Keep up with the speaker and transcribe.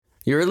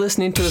You're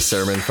listening to a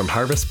sermon from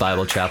Harvest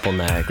Bible Chapel,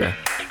 Niagara.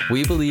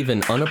 We believe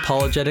in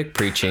unapologetic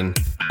preaching,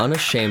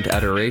 unashamed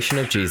adoration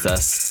of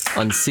Jesus,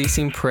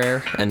 unceasing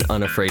prayer, and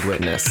unafraid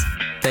witness.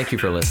 Thank you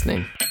for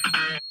listening.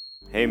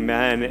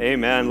 Amen,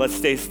 amen. Let's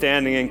stay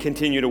standing and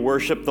continue to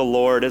worship the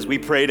Lord as we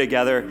pray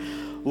together.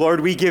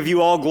 Lord, we give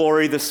you all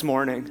glory this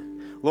morning.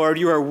 Lord,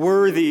 you are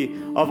worthy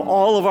of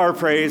all of our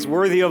praise,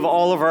 worthy of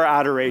all of our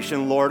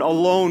adoration. Lord,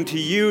 alone to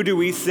you do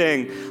we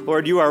sing.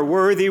 Lord, you are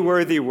worthy,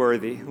 worthy,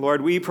 worthy.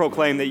 Lord, we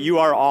proclaim that you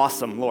are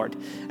awesome, Lord.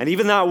 And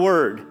even that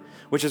word,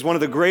 which is one of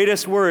the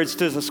greatest words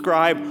to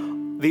describe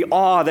the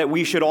awe that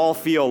we should all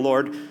feel,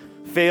 Lord,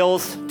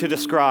 fails to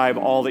describe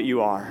all that you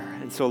are.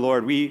 And so,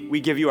 Lord, we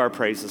give you our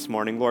praise this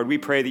morning. Lord, we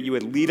pray that you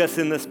would lead us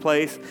in this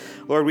place.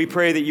 Lord, we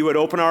pray that you would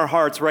open our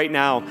hearts right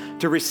now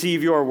to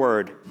receive your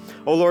word.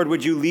 Oh, Lord,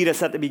 would you lead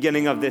us at the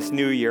beginning of this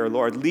new year,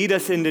 Lord? Lead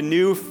us into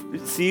new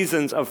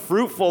seasons of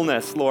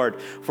fruitfulness, Lord,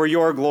 for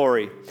your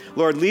glory.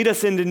 Lord, lead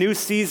us into new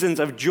seasons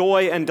of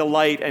joy and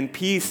delight and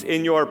peace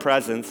in your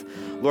presence.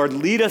 Lord,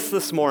 lead us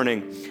this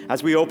morning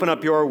as we open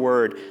up your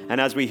word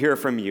and as we hear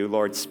from you.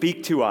 Lord,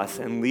 speak to us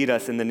and lead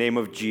us in the name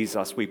of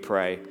Jesus, we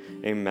pray.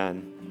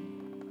 Amen.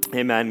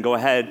 Amen. Go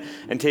ahead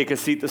and take a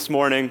seat this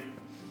morning.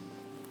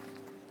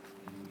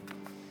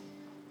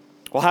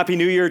 Well, Happy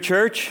New Year,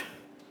 church.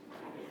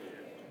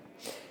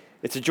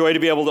 It's a joy to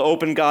be able to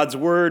open God's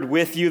Word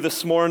with you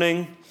this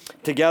morning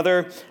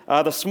together.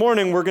 This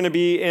morning we're going to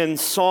be in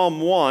Psalm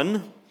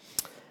 1.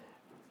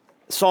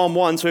 Psalm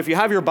 1. So if you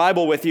have your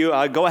Bible with you,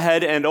 go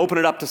ahead and open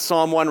it up to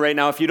Psalm 1 right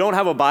now. If you don't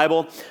have a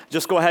Bible,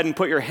 just go ahead and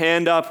put your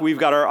hand up. We've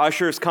got our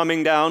ushers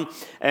coming down,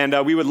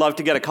 and we would love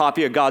to get a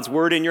copy of God's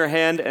Word in your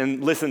hand.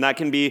 And listen, that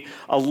can be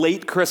a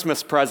late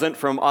Christmas present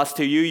from us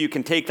to you. You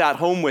can take that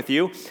home with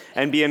you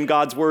and be in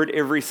God's Word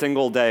every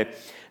single day.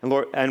 And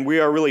Lord, and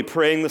we are really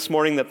praying this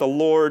morning that the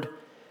Lord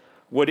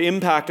would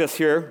impact us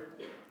here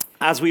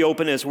as we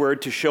open his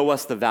word to show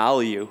us the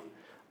value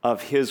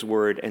of his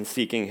word and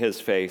seeking his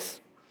face.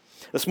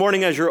 This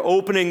morning, as you're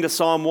opening to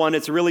Psalm 1,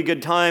 it's a really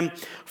good time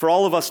for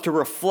all of us to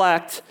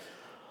reflect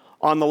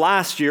on the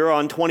last year,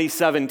 on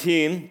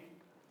 2017.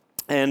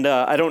 And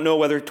I don't know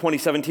whether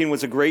 2017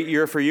 was a great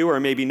year for you or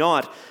maybe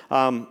not.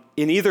 In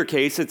either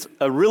case, it's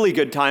a really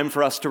good time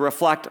for us to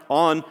reflect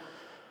on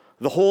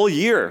the whole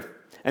year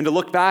and to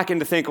look back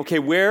and to think, okay,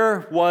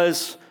 where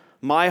was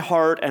my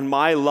heart and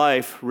my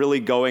life really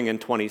going in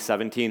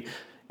 2017?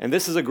 And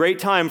this is a great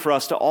time for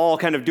us to all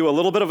kind of do a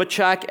little bit of a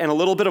check and a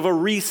little bit of a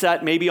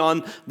reset maybe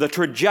on the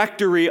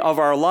trajectory of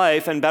our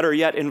life, and better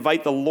yet,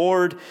 invite the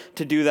Lord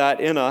to do that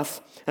in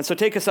us. And so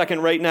take a second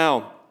right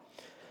now.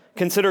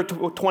 Consider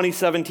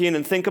 2017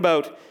 and think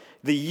about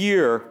the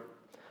year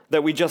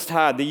that we just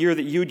had, the year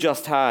that you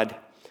just had.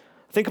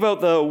 Think about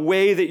the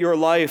way that your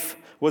life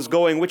was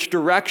going, which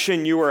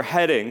direction you were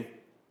heading.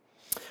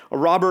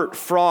 Robert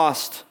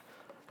Frost,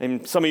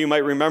 and some of you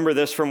might remember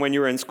this from when you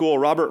were in school,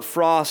 Robert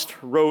Frost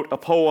wrote a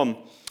poem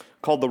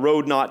called The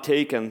Road Not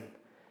Taken.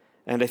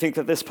 And I think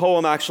that this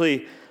poem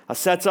actually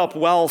sets up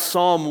well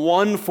Psalm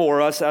 1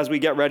 for us as we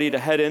get ready to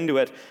head into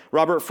it.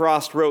 Robert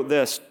Frost wrote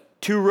this: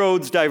 "Two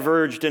roads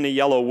diverged in a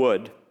yellow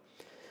wood,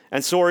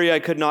 and sorry I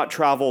could not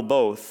travel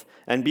both,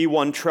 and be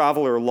one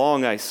traveler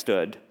long I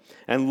stood,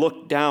 and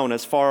looked down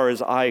as far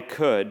as I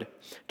could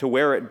to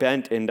where it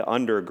bent into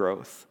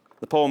undergrowth."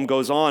 The poem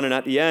goes on, and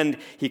at the end,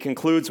 he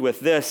concludes with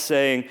this,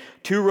 saying,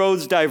 "Two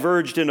roads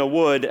diverged in a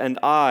wood, and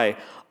I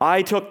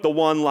took the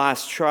one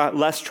less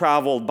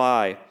traveled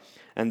by,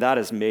 and that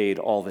has made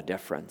all the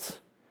difference."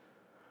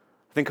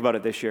 Think about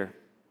it this year.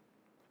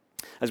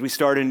 As we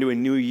start into a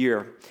new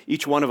year,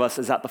 each one of us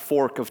is at the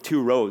fork of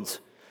two roads.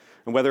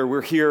 And whether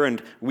we're here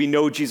and we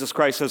know Jesus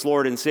Christ as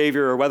Lord and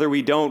Savior, or whether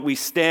we don't, we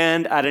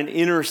stand at an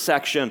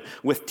intersection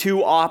with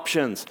two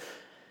options.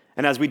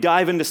 And as we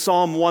dive into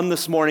Psalm 1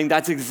 this morning,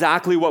 that's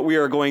exactly what we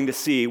are going to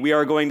see. We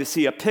are going to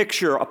see a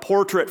picture, a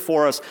portrait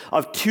for us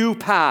of two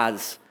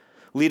paths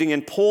leading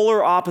in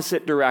polar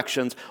opposite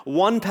directions.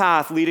 One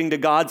path leading to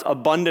God's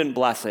abundant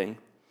blessing,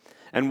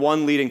 and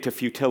one leading to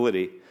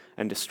futility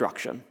and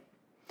destruction.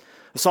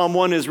 Psalm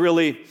 1 is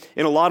really,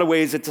 in a lot of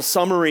ways, it's a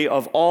summary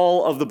of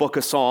all of the book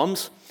of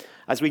Psalms.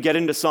 As we get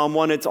into Psalm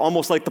 1, it's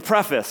almost like the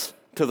preface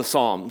to the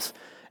Psalms.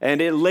 And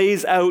it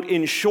lays out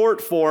in short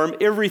form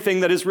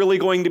everything that is really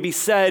going to be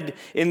said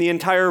in the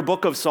entire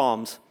book of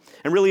Psalms.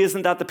 And really,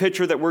 isn't that the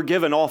picture that we're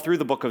given all through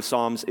the book of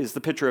Psalms, is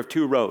the picture of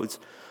two roads.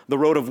 The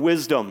road of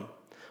wisdom,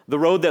 the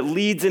road that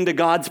leads into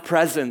God's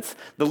presence,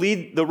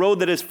 the road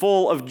that is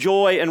full of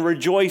joy and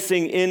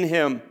rejoicing in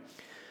him,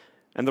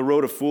 and the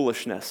road of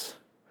foolishness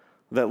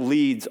that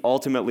leads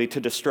ultimately to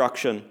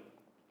destruction.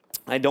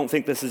 I don't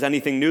think this is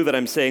anything new that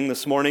I'm saying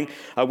this morning.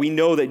 We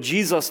know that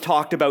Jesus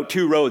talked about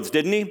two roads,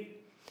 didn't he?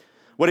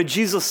 What did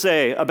Jesus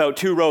say about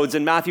two roads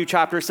in Matthew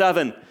chapter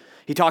 7?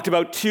 He talked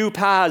about two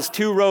paths,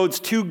 two roads,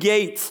 two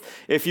gates,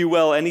 if you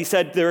will. And he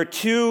said there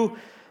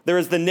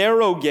is the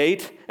narrow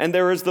gate and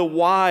there is the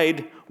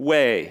wide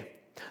way.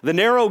 The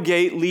narrow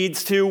gate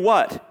leads to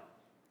what?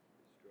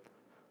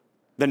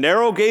 The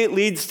narrow gate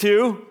leads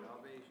to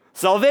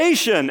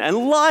salvation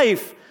and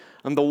life.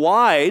 And the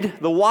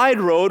wide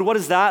road, what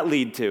does that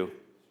lead to?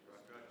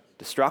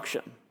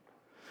 Destruction.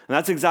 And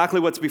that's exactly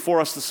what's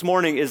before us this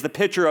morning, is the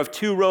picture of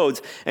two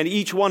roads. And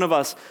each one of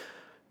us,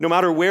 no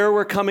matter where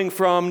we're coming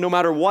from, no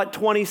matter what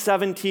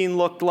 2017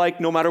 looked like,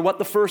 no matter what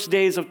the first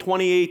days of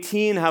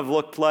 2018 have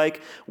looked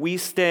like, we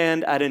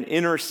stand at an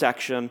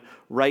intersection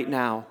right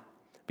now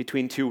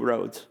between two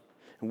roads.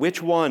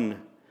 Which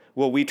one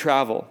will we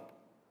travel?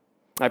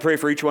 I pray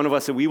for each one of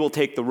us that we will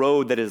take the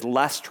road that is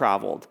less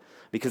traveled,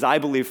 because I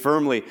believe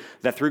firmly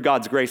that through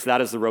God's grace,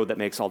 that is the road that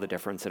makes all the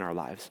difference in our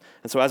lives.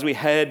 And so as we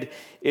head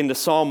into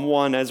Psalm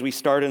 1, as we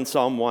start in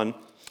Psalm 1,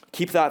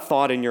 keep that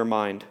thought in your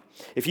mind.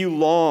 If you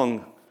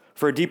long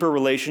for a deeper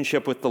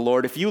relationship with the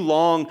Lord, if you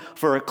long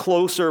for a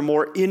closer,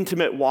 more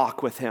intimate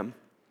walk with Him,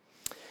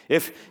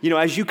 if,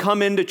 as you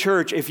come into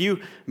church, if you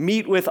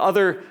meet with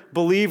other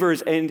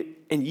believers and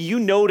you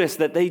notice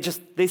that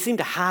they seem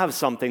to have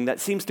something that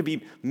seems to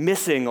be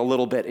missing a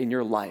little bit in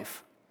your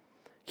life,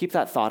 keep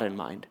that thought in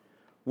mind.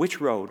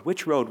 Which road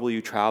will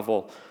you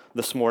travel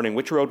this morning?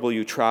 Which road will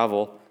you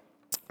travel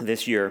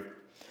this year?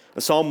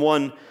 Psalm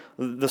 1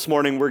 this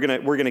morning, we're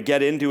gonna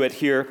get into it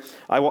here.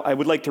 I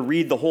would like to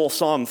read the whole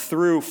psalm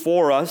through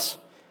for us.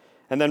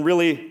 And then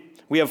really,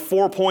 we have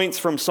 4 points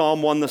from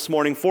Psalm 1 this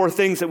morning, 4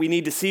 things that we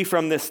need to see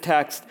from this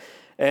text.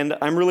 And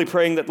I'm really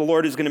praying that the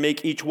Lord is going to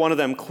make each one of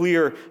them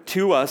clear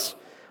to us.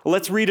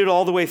 Let's read it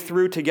all the way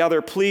through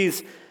together.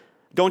 Please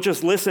don't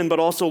just listen, but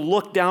also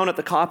look down at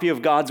the copy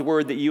of God's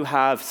word that you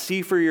have.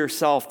 See for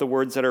yourself the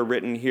words that are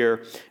written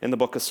here in the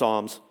book of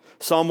Psalms.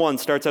 Psalm 1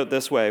 starts out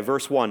this way,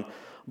 verse 1.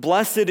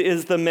 Blessed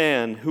is the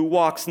man who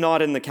walks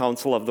not in the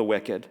counsel of the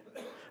wicked,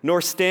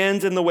 nor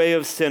stands in the way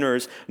of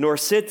sinners, nor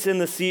sits in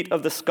the seat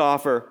of the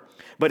scoffer.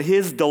 But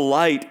his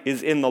delight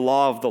is in the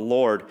law of the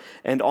Lord,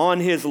 and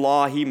on his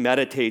law he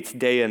meditates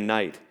day and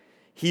night.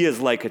 He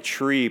is like a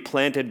tree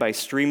planted by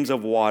streams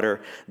of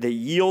water that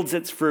yields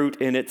its fruit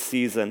in its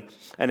season,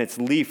 and its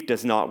leaf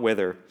does not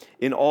wither.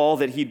 In all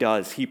that he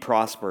does, he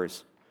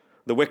prospers.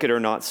 The wicked are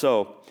not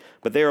so,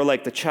 but they are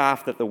like the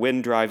chaff that the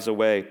wind drives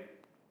away.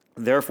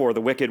 Therefore,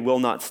 the wicked will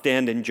not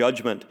stand in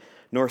judgment,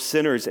 nor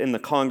sinners in the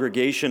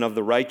congregation of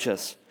the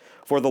righteous.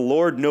 For the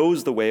Lord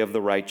knows the way of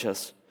the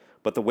righteous,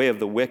 but the way of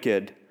the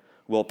wicked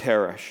will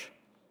perish.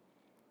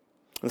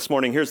 This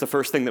morning, here's the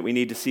first thing that we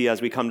need to see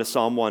as we come to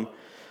Psalm 1.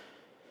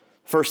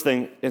 First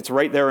thing, it's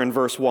right there in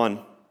verse 1.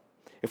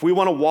 If we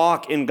want to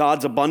walk in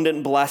God's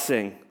abundant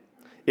blessing,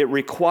 it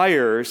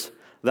requires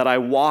that I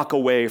walk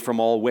away from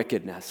all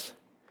wickedness.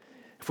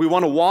 If we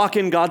want to walk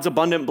in God's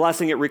abundant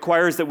blessing, it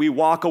requires that we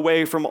walk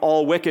away from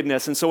all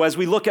wickedness. And so as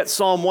we look at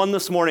Psalm 1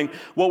 this morning,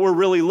 what we're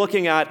really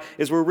looking at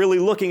is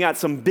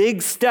some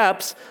big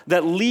steps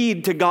that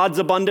lead to God's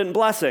abundant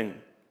blessing.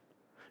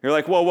 You're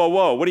like,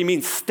 whoa. What do you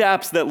mean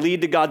steps that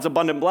lead to God's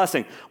abundant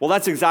blessing? Well,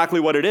 that's exactly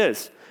what it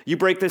is. You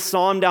break this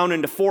psalm down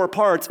into 4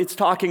 parts. It's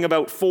talking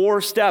about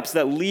 4 steps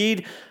that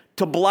lead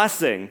to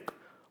blessing.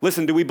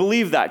 Listen, do we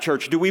believe that,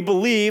 church? Do we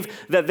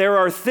believe that there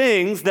are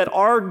things that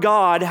our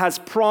God has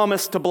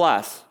promised to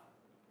bless?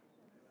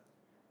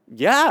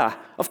 Yeah,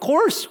 of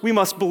course we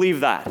must believe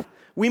that.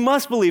 We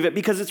must believe it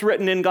because it's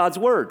written in God's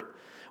word.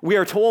 We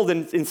are told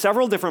in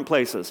several different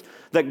places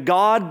that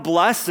God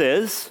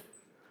blesses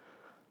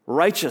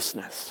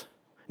righteousness.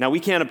 Now, we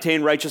can't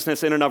obtain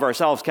righteousness in and of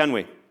ourselves, can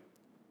we?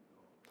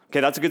 Okay,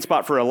 that's a good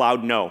spot for a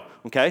loud no,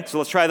 okay? So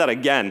let's try that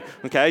again,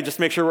 okay? Just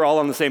make sure we're all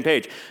on the same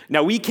page.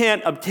 Now, we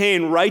can't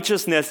obtain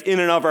righteousness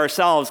in and of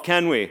ourselves,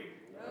 can we?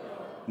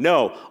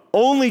 No.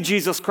 Only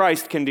Jesus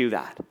Christ can do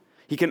that.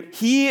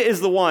 He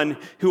is the one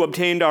who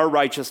obtained our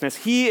righteousness.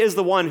 He is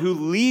the one who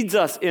leads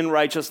us in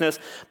righteousness.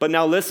 But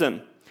now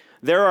listen,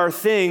 there are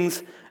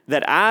things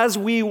that as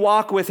we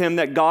walk with him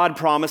that God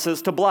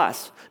promises to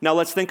bless. Now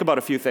let's think about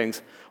a few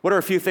things. What are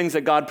a few things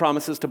that God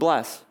promises to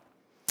bless?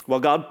 Well,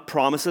 God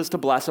promises to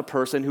bless a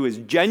person who is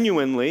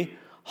genuinely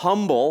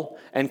humble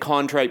and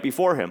contrite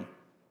before him,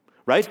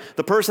 right?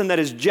 The person that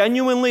is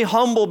genuinely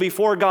humble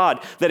before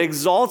God, that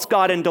exalts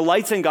God and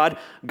delights in God,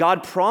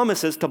 God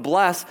promises to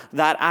bless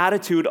that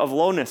attitude of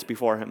lowness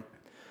before him.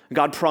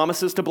 God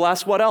promises to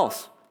bless what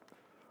else?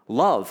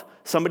 Love.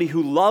 Somebody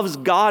who loves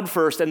God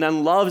first and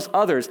then loves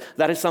others.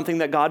 That is something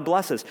that God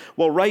blesses.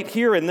 Well, right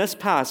here in this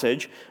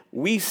passage,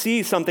 we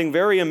see something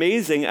very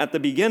amazing at the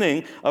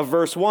beginning of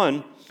verse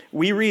 1.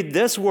 We read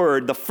this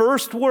word, the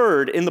first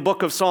word in the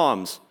book of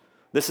Psalms.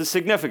 This is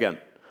significant.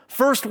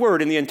 First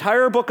word in the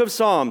entire book of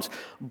Psalms.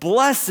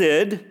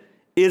 Blessed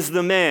is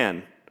the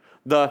man,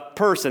 the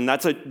person.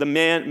 The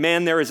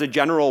man there is a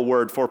general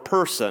word for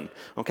person,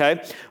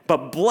 okay?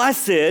 But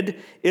blessed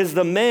is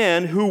the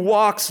man who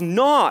walks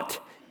not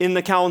in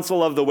the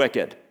counsel of the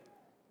wicked.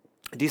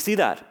 Do you see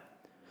that?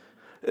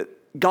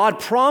 God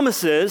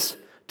promises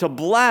to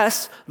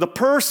bless the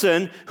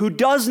person who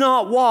does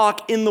not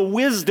walk in the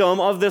wisdom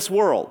of this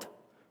world.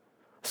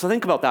 So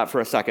think about that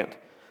for a second.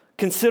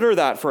 Consider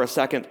that for a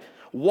second.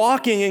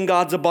 Walking in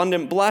God's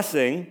abundant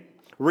blessing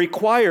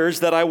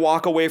requires that I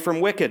walk away from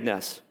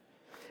wickedness.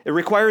 It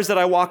requires that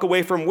I walk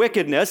away from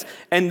wickedness.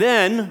 And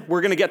then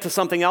we're going to get to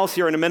something else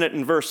here in a minute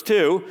in verse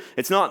 2.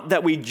 It's not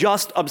that we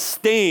just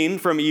abstain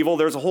from evil.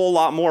 There's a whole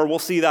lot more. We'll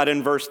see that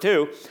in verse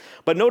 2.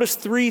 But notice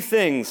three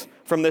things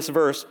from this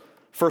verse,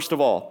 first of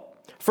all.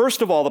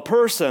 First of all, the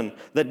person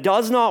that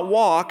does not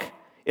walk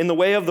in the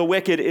way of the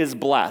wicked is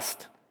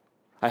blessed.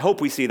 I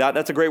hope we see that.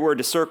 That's a great word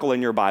to circle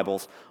in your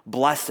Bibles.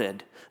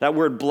 Blessed. That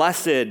word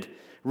blessed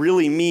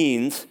really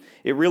means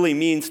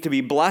to be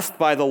blessed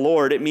by the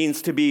Lord. It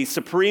means to be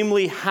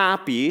supremely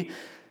happy.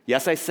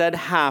 Yes, I said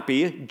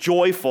happy,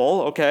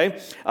 joyful, okay,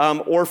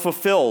 or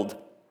fulfilled.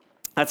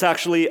 That's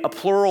actually a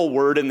plural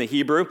word in the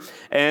Hebrew.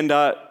 And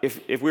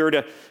if we were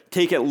to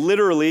take it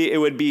literally, it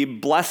would be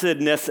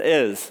blessedness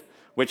is,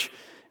 which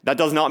that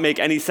does not make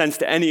any sense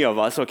to any of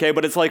us, okay?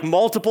 But it's like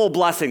multiple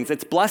blessings.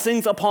 It's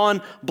blessings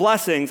upon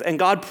blessings. And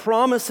God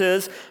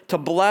promises to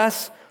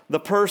bless the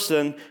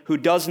person who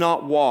does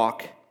not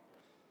walk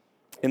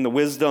in the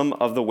wisdom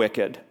of the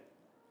wicked.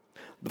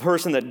 The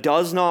person that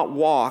does not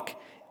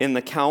walk in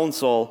the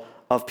counsel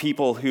of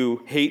people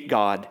who hate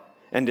God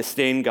and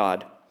disdain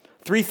God.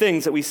 Three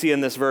things that we see in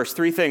this verse.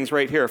 Three things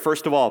right here.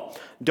 First of all,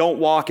 don't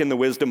walk in the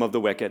wisdom of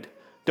the wicked.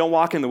 Don't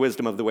walk in the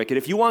wisdom of the wicked.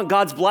 If you want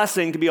God's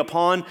blessing to be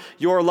upon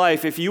your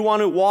life, if you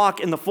want to walk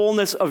in the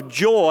fullness of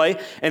joy,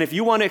 and if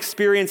you want to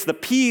experience the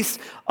peace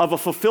of a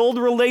fulfilled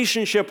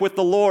relationship with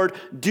the Lord,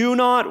 do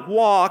not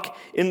walk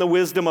in the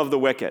wisdom of the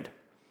wicked.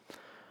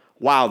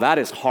 Wow, that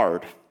is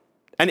hard.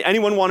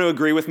 Anyone want to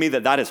agree with me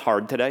that that is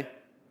hard today?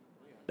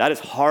 That is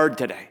hard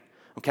today,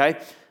 okay?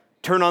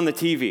 Turn on the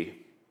TV.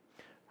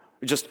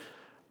 Just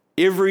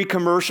every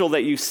commercial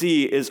that you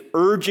see is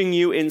urging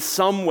you in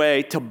some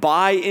way to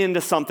buy into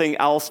something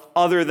else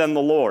other than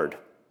the Lord,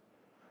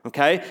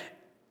 okay?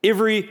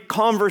 Every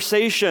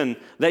conversation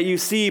that you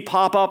see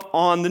pop up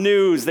on the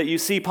news, that you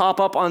see pop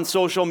up on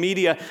social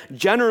media,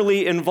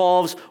 generally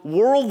involves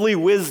worldly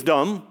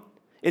wisdom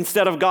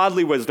instead of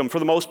godly wisdom for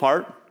the most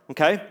part,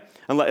 okay?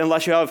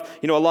 Unless you have,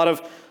 a lot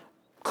of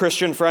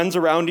Christian friends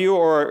around you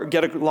or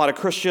get a lot of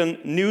Christian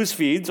news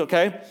feeds,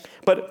 okay?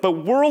 But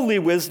worldly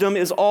wisdom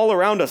is all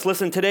around us.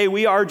 Listen, today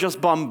we are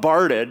just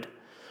bombarded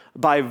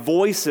by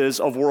voices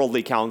of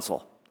worldly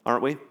counsel,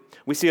 aren't we?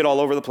 We see it all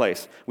over the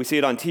place. We see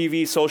it on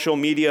TV, social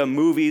media,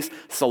 movies,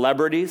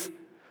 celebrities.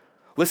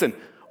 Listen,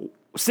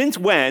 since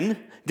when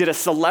did a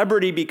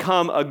celebrity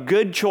become a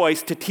good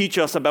choice to teach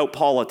us about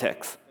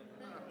politics?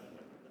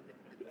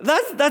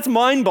 That's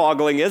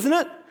mind-boggling, isn't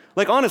it?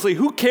 Like, honestly,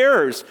 who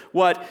cares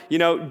what,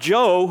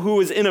 Joe,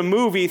 who is in a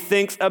movie,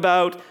 thinks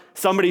about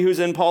somebody who's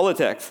in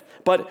politics?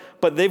 But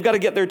they've got to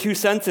get their 2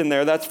 cents in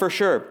there, that's for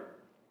sure.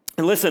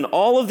 And listen,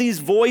 all of these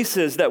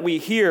voices that we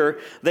hear,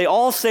 they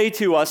all say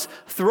to us,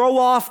 throw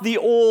off the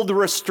old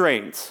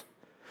restraints.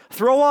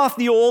 Throw off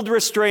the old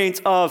restraints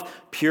of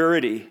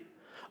purity,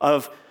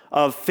 of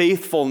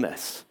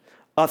faithfulness.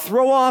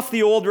 Throw off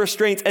the old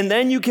restraints, and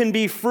then you can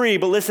be free.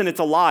 But listen, it's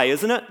a lie,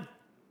 isn't it?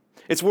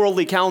 It's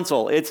worldly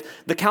counsel. It's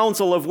the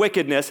counsel of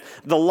wickedness.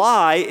 The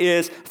lie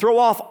is throw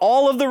off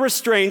all of the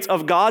restraints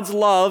of God's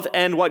love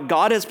and what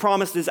God has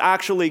promised is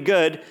actually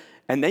good,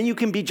 and then you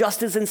can be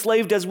just as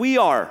enslaved as we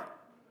are,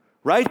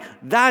 right?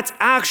 That's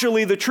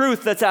actually the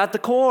truth that's at the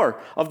core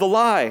of the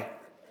lie.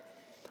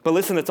 But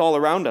listen, it's all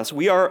around us.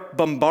 We are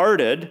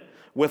bombarded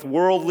with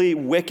worldly,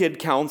 wicked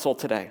counsel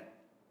today.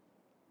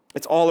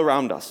 It's all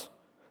around us.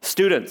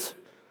 Students,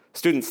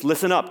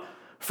 listen up.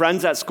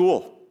 Friends at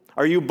school,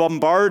 are you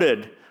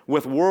bombarded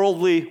with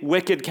worldly,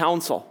 wicked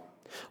counsel?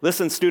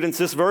 Listen, students,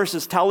 this verse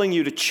is telling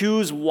you to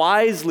choose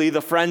wisely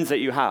the friends that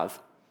you have.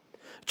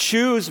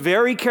 Choose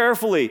very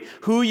carefully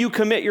who you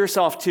commit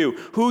yourself to,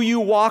 who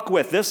you walk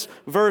with. This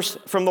verse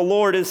from the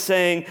Lord is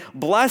saying,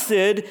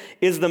 blessed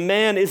is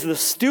the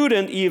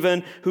student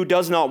even, who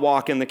does not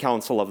walk in the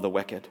counsel of the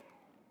wicked.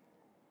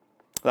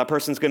 That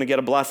person's going to get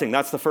a blessing.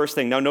 That's the first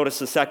thing. Now notice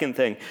the second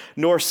thing.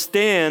 Nor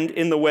stand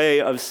in the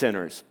way of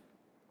sinners.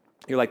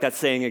 You're like, that's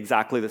saying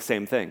exactly the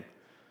same thing.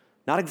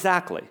 Not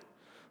exactly.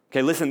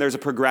 Okay, listen, there's a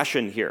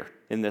progression here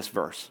in this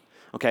verse.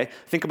 Okay,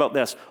 think about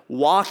this.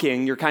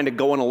 Walking, you're kind of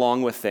going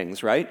along with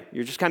things, right?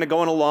 You're just kind of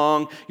going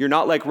along. You're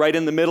not like right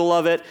in the middle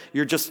of it.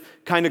 You're just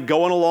kind of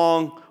going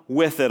along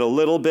with it a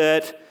little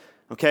bit.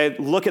 Okay,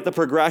 look at the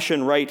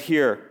progression right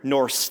here.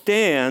 Nor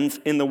stands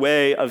in the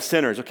way of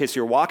sinners. Okay,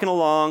 so you're walking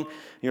along.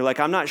 And you're like,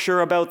 I'm not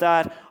sure about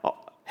that. Oh,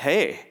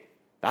 hey,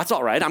 that's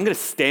all right. I'm going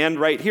to stand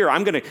right here.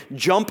 I'm going to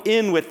jump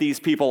in with these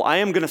people. I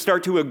am going to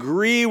start to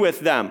agree with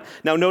them.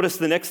 Now notice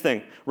the next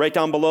thing, right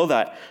down below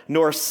that.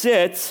 Nor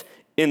sits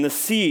in the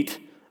seat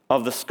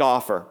of the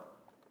scoffer.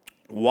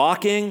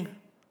 Walking,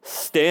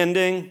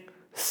 standing,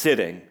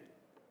 sitting.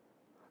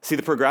 See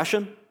the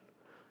progression?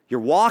 You're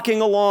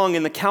walking along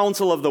in the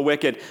counsel of the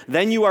wicked.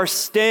 Then you are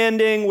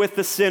standing with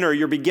the sinner.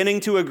 You're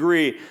beginning to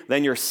agree.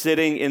 Then you're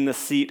sitting in the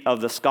seat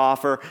of the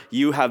scoffer.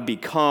 You have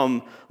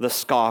become the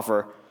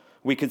scoffer.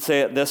 We could say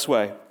it this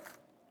way.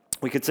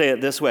 If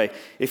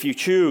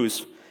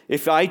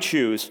I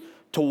choose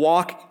to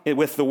walk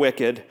with the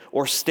wicked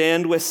or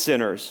stand with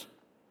sinners,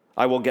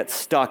 I will get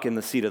stuck in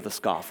the seat of the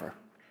scoffer.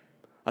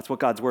 That's what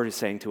God's word is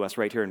saying to us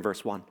right here in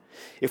verse 1.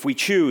 If we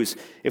choose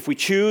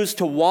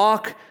to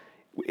walk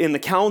in the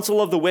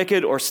counsel of the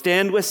wicked or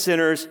stand with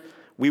sinners,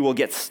 we will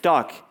get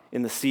stuck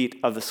in the seat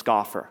of the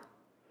scoffer.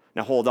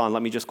 Now hold on,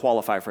 let me just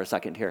qualify for a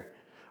second here.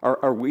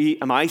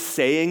 Am I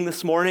saying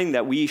this morning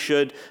that we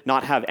should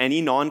not have any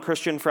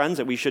non-Christian friends,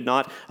 that we should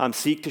not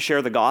seek to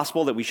share the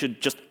gospel, that we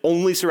should just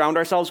only surround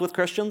ourselves with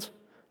Christians?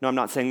 No, I'm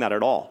not saying that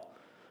at all.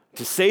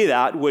 To say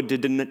that would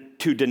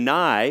to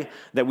deny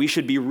that we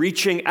should be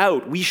reaching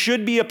out. We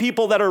should be a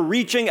people that are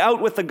reaching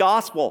out with the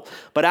gospel.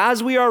 But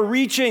as we are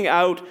reaching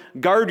out,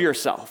 guard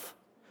yourself.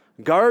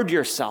 Guard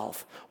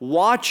yourself.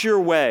 Watch your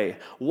way.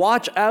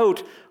 Watch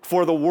out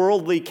for the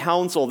worldly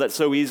counsel that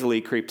so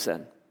easily creeps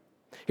in.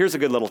 Here's a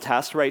good little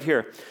test right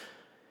here.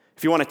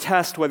 If you want to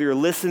test whether you're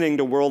listening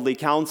to worldly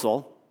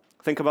counsel,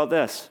 think about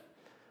this.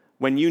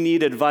 When you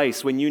need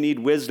advice, when you need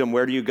wisdom,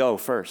 where do you go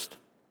first?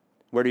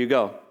 Where do you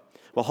go?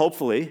 Well,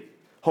 hopefully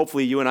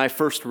you and I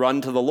first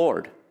run to the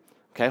Lord.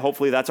 Okay,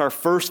 hopefully that's our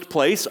first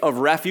place of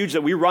refuge,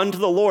 that we run to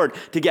the Lord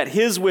to get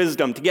his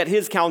wisdom, to get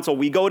his counsel.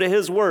 We go to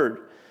his word.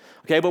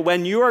 Okay, but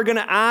when you are going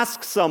to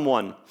ask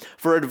someone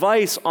for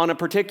advice on a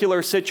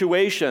particular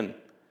situation,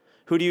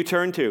 who do you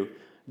turn to?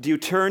 Do you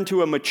turn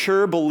to a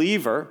mature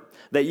believer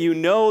that you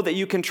know that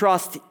you can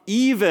trust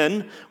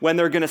even when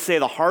they're going to say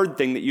the hard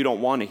thing that you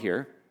don't want to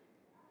hear?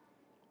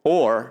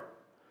 Or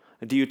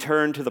do you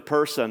turn to the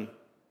person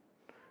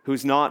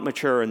who's not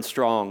mature and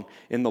strong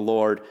in the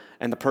Lord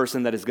and the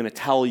person that is going to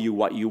tell you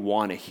what you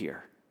want to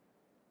hear?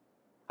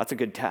 That's a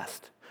good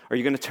test. Are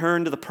you going to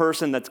turn to the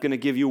person that's going to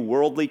give you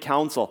worldly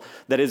counsel,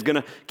 that is going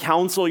to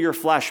counsel your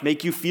flesh,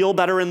 make you feel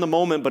better in the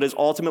moment, but is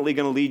ultimately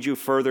going to lead you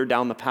further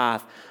down the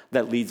path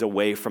that leads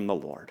away from the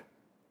Lord?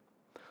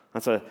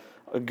 That's a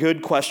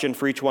good question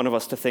for each one of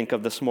us to think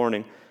of this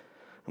morning.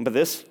 But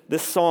this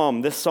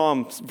psalm,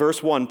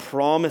 verse 1,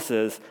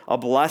 promises a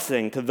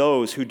blessing to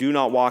those who do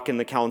not walk in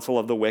the counsel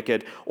of the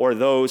wicked, or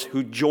those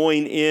who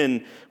join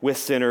in with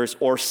sinners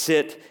or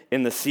sit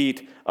in the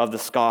seat of the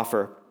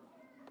scoffer.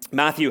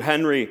 Matthew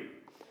Henry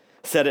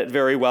said it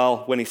very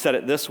well when he said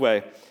it this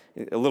way,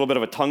 a little bit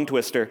of a tongue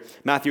twister.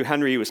 Matthew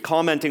Henry was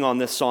commenting on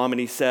this psalm, and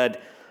he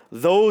said,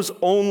 "Those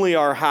only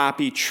are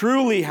happy,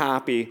 truly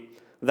happy,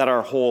 that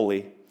are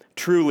holy,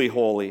 truly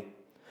holy.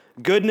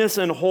 Goodness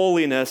and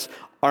holiness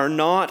are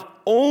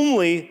not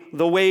only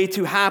the way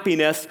to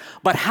happiness,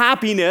 but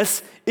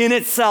happiness in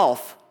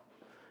itself."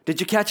 Did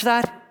you catch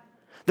that?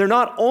 They're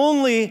not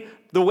only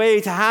the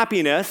way to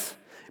happiness,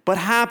 but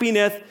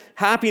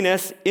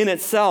happiness in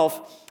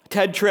itself.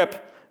 Ted Tripp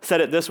said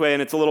it this way,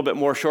 and it's a little bit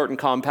more short and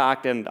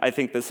compact, and I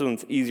think this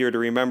one's easier to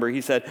remember.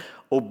 He said,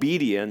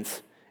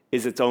 obedience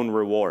is its own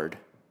reward.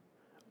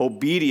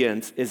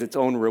 Obedience is its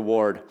own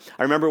reward.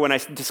 I remember when I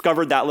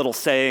discovered that little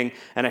saying,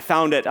 and I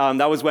found it,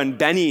 that was when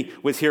Benny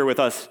was here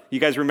with us. You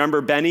guys remember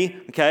Benny?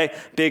 Okay,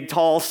 big,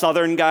 tall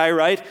Southern guy,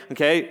 right?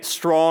 Okay,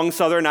 strong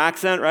Southern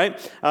accent, right?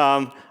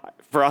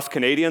 For us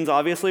Canadians,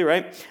 obviously,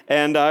 right?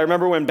 And I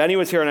remember when Benny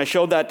was here, and I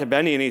showed that to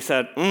Benny, and he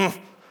said,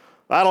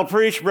 "That'll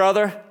preach,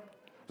 brother.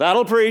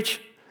 That'll preach."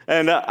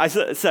 And I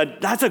said,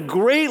 that's a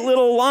great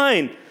little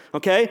line,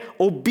 okay?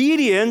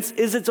 Obedience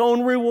is its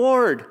own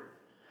reward.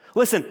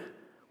 Listen,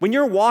 when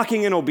you're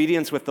walking in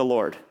obedience with the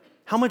Lord,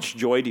 how much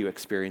joy do you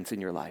experience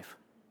in your life?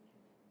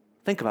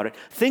 Think about it.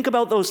 Think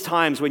about those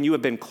times when you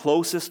have been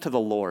closest to the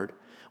Lord,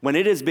 when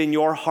it has been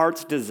your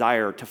heart's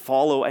desire to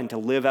follow and to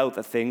live out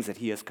the things that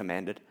he has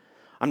commanded.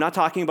 I'm not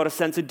talking about a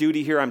sense of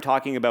duty here. I'm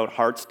talking about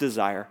heart's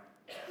desire.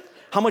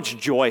 How much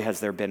joy has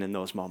there been in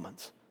those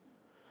moments?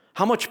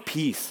 How much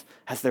peace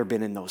has there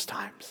been in those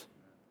times?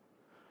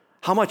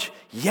 How much,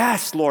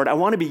 yes, Lord, I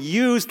want to be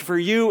used for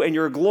you and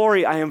your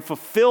glory. I am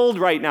fulfilled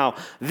right now.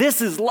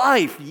 This is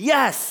life,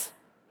 yes.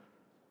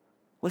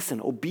 Listen,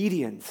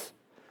 obedience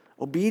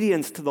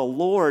to the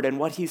Lord and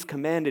what he's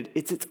commanded,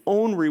 it's its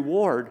own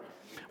reward.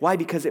 Why?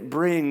 Because it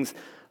brings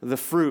the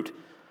fruit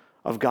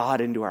of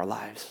God into our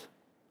lives.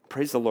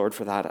 Praise the Lord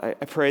for that.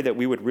 I pray that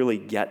we would really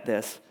get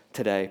this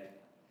today,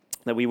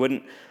 that we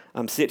wouldn't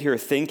sit here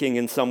thinking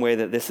in some way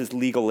that this is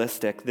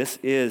legalistic. This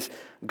is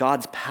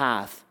God's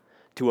path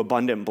to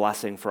abundant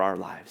blessing for our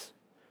lives.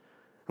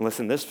 And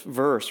listen, this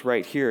verse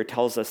right here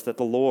tells us that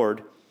the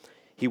Lord,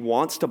 he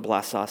wants to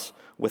bless us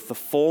with the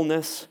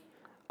fullness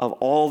of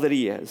all that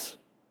he is.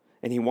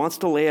 And he wants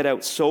to lay it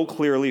out so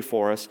clearly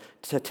for us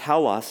to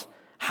tell us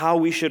how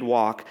we should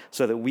walk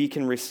so that we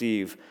can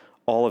receive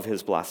all of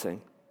his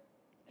blessing.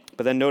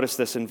 But then notice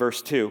this in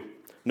verse 2.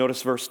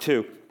 Notice verse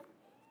 2.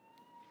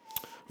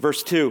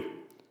 Verse 2.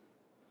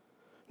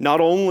 Not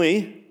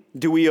only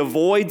do we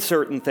avoid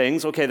certain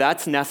things, okay,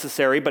 that's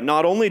necessary, but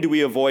not only do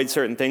we avoid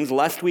certain things,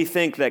 lest we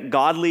think that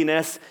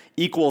godliness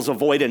equals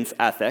avoidance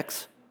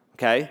ethics,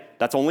 okay?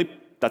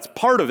 That's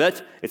part of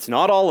it. It's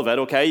not all of it,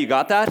 okay? You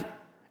got that?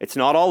 It's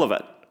not all of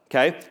it,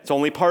 okay? It's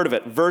only part of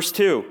it. Verse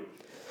 2,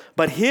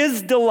 but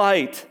his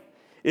delight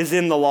is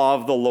in the law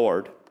of the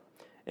Lord,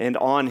 and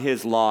on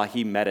his law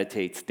he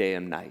meditates day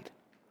and night.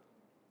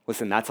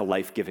 Listen, that's a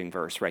life-giving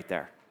verse right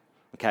there,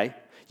 okay?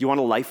 You want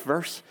a life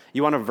verse?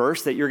 You want a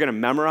verse that you're going to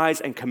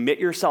memorize and commit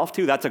yourself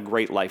to? That's a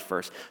great life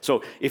verse.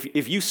 So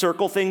if you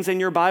circle things in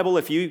your Bible,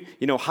 if you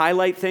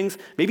highlight things,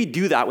 maybe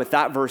do that with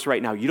that verse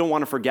right now. You don't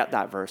want to forget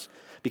that verse.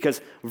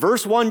 Because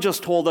verse 1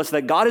 just told us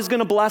that God is going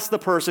to bless the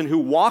person who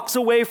walks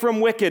away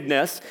from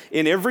wickedness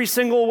in every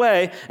single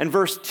way. And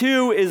verse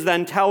 2 is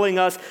then telling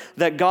us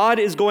that God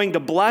is going to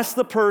bless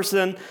the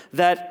person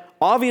that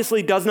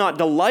obviously does not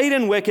delight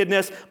in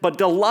wickedness, but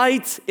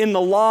delights in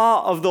the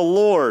law of the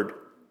Lord.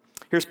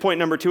 Here's point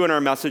number 2 in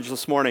our message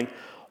this morning.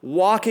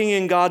 Walking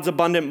in God's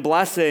abundant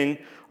blessing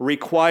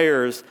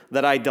requires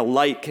that I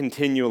delight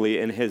continually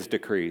in his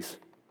decrees.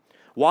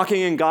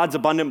 Walking in God's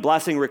abundant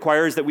blessing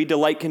requires that we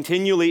delight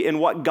continually in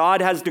what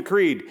God has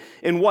decreed,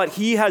 in what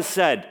he has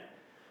said.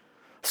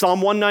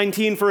 Psalm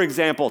 119, for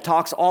example,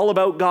 talks all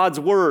about God's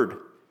word.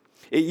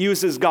 It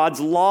uses God's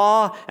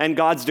law and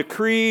God's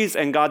decrees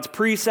and God's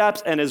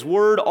precepts and his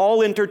word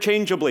all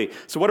interchangeably.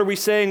 So what are we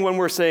saying when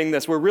we're saying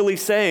this? We're really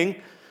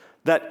saying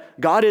that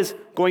God is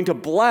going to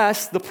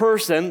bless the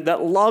person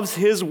that loves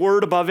his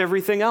word above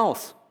everything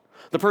else,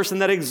 the person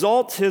that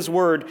exalts his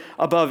word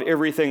above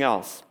everything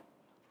else.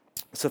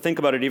 So think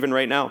about it even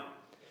right now.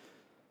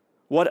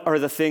 What are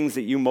the things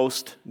that you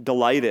most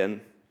delight in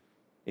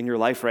your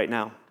life right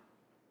now?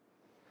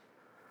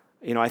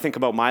 I think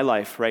about my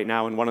life right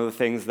now, and one of the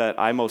things that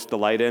I most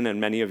delight in,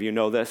 and many of you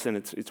know this, and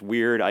it's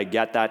weird, I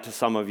get that to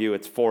some of you,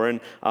 it's foreign,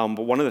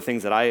 but one of the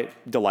things that I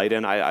delight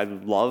in, I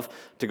love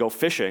to go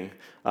fishing,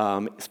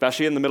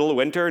 especially in the middle of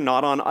winter,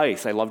 not on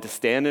ice. I love to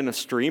stand in a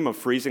stream of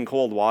freezing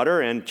cold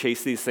water and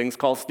chase these things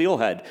called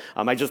steelhead.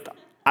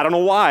 I don't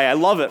know why, I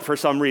love it for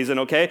some reason,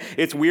 okay?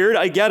 It's weird,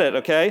 I get it,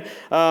 okay?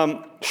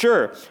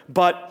 Sure,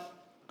 but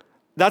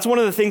that's one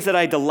of the things that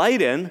I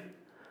delight in.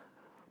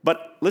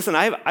 But listen,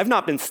 I've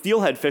not been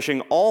steelhead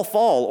fishing all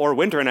fall or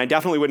winter, and I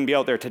definitely wouldn't be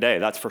out there today,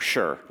 that's for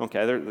sure,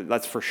 okay?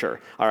 That's for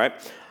sure, all right?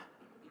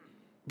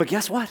 But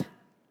guess what?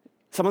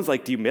 Someone's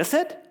like, do you miss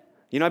it?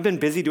 I've been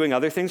busy doing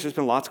other things, there's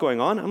been lots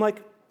going on. I'm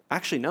like,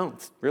 actually, no,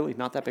 it's really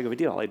not that big of a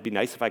deal. It'd be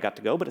nice if I got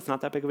to go, but it's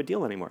not that big of a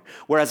deal anymore.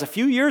 Whereas a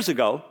few years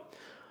ago,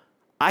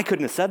 I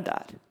couldn't have said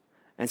that.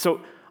 And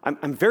so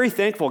I'm very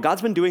thankful.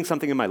 God's been doing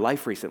something in my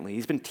life recently.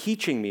 He's been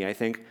teaching me, I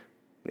think,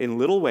 in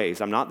little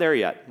ways. I'm not there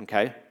yet,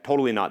 okay?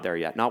 Totally not there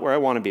yet. Not where I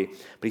want to be.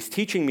 But he's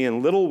teaching me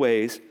in little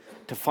ways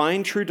to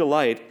find true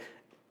delight.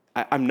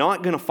 I'm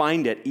not going to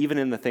find it even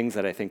in the things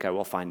that I think I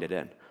will find it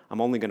in. I'm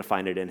only going to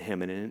find it in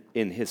him and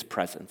in his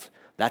presence.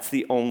 That's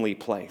the only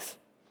place.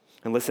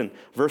 And listen,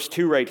 verse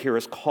 2 right here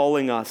is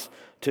calling us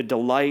to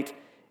delight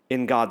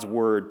in God's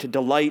word, to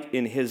delight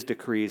in his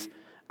decrees.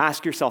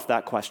 Ask yourself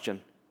that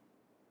question.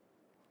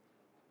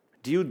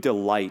 Do you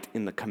delight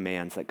in the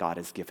commands that God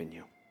has given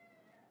you?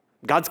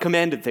 God's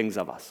commanded things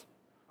of us,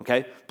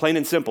 okay? Plain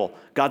and simple.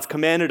 God's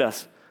commanded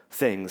us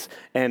things.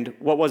 And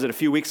what was it, a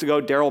few weeks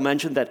ago, Daryl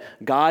mentioned that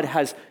God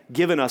has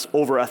given us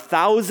over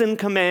 1,000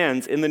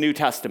 commands in the New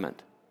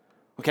Testament.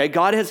 Okay,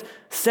 God has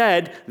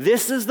said,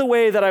 this is the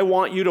way that I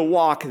want you to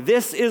walk.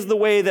 This is the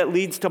way that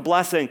leads to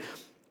blessing.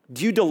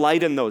 Do you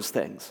delight in those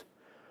things?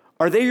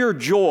 Are they your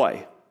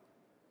joy,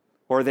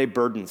 or are they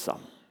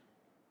burdensome?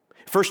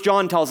 1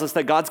 John tells us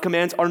that God's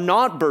commands are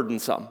not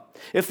burdensome.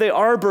 If they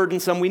are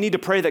burdensome, we need to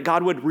pray that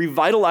God would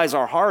revitalize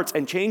our hearts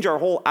and change our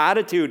whole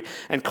attitude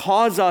and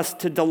cause us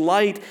to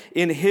delight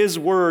in his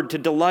word, to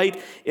delight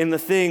in the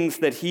things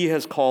that he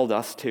has called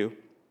us to.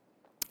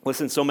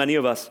 Listen, so many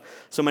of us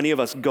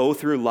go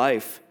through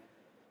life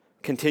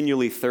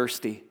continually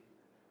thirsty,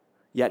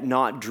 yet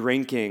not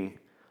drinking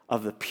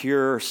of the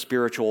pure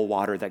spiritual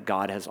water that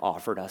God has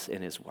offered us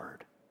in his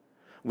word.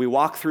 We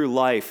walk through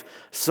life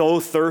so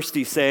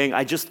thirsty, saying,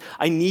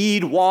 I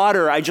need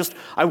water.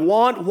 I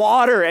want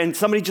water. And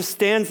somebody just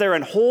stands there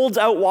and holds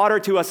out water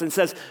to us and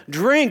says,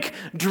 drink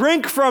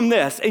from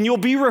this and you'll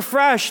be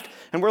refreshed.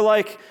 And we're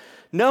like,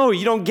 no,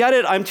 you don't get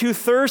it. I'm too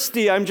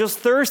thirsty. I'm just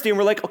thirsty. And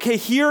we're like, okay,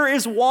 here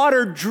is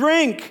water.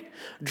 Drink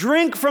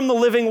from the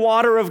living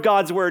water of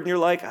God's word. And you're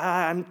like,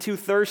 I'm too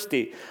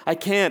thirsty. I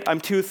can't. I'm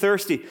too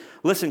thirsty.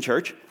 Listen,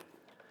 church,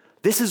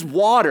 this is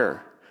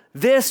water.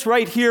 This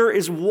right here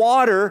is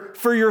water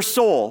for your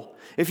soul.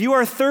 If you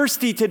are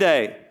thirsty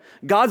today,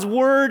 God's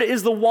word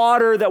is the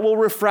water that will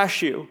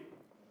refresh you.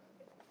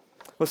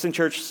 Listen,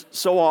 church,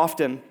 so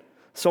often,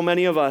 so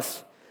many of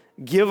us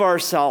give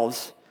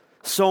ourselves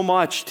so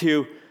much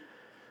to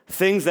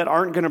things that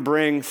aren't going to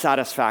bring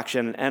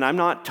satisfaction. And I'm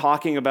not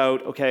talking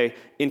about, okay,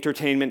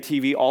 entertainment,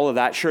 TV, all of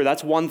that. Sure,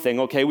 that's one thing,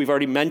 okay, we've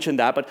already mentioned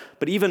that,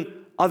 but even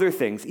other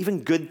things,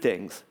 even good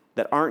things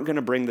that aren't going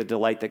to bring the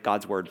delight that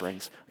God's word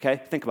brings. Okay?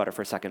 Think about it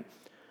for a second.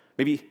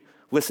 Maybe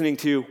listening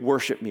to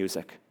worship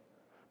music.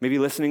 Maybe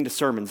listening to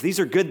sermons. These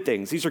are good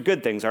things. These are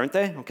good things, aren't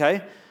they?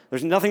 Okay?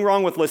 There's nothing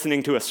wrong with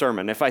listening to a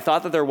sermon. If I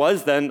thought that there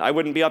was, then I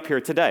wouldn't be up here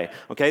today.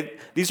 Okay?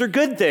 These are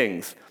good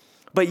things.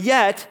 But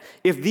yet,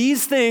 if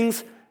these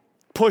things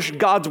push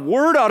God's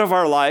word out of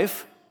our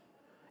life,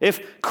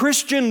 if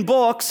Christian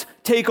books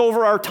take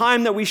over our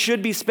time that we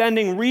should be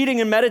spending reading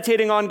and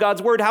meditating on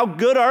God's word, how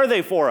good are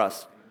they for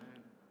us?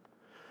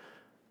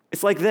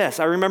 It's like this.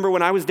 I remember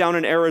when I was down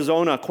in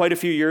Arizona quite a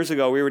few years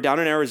ago. We were down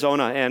in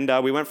Arizona,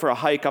 and we went for a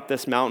hike up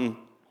this mountain.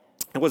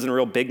 It wasn't a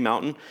real big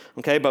mountain,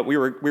 okay, but we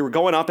were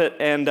going up it,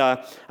 and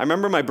I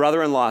remember my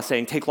brother-in-law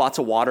saying, take lots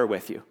of water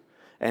with you.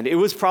 And it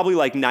was probably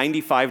like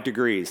 95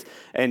 degrees.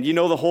 And you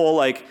know the whole,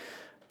 like,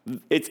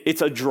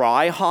 it's a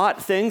dry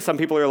hot thing. Some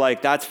people are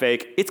like, that's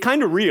fake. It's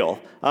kind of real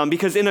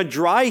because in a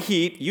dry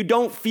heat, you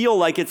don't feel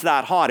like it's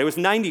that hot. It was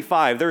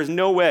 95. There is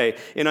no way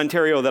in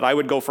Ontario that I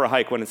would go for a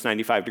hike when it's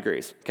 95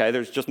 degrees. Okay,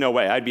 there's just no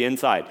way. I'd be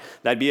inside.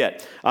 That'd be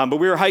it. But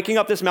we were hiking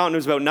up this mountain. It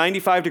was about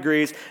 95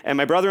 degrees. And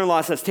my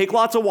brother-in-law says, take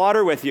lots of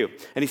water with you.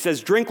 And he says,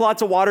 drink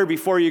lots of water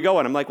before you go.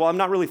 And I'm like, well, I'm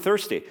not really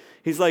thirsty.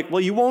 He's like,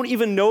 well, you won't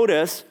even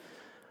notice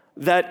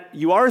that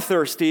you are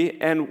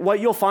thirsty. And what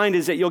you'll find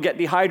is that you'll get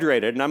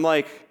dehydrated. And I'm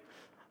like,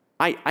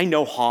 I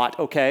know hot,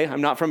 okay?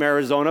 I'm not from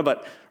Arizona,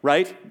 but,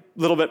 right? A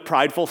little bit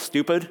prideful,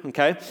 stupid,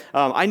 okay?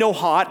 I know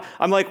hot.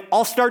 I'm like,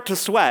 I'll start to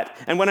sweat.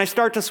 And when I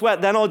start to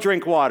sweat, then I'll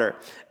drink water.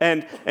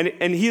 And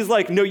he's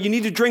like, no, you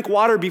need to drink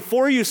water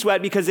before you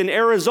sweat because in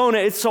Arizona,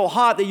 it's so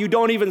hot that you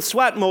don't even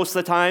sweat most of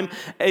the time.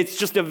 It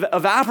just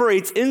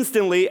evaporates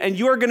instantly, and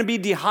you are going to be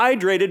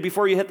dehydrated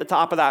before you hit the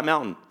top of that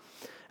mountain.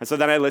 And so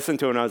then I listened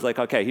to him, and I was like,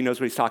 okay, he knows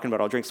what he's talking about.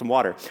 I'll drink some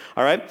water,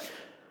 all right?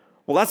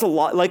 Well, that's a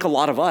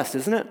lot of us,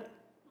 isn't it?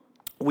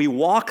 We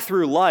walk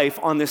through life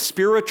on this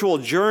spiritual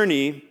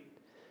journey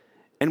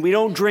and we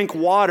don't drink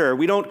water.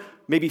 We don't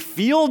maybe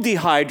feel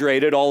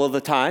dehydrated all of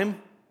the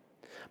time,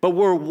 but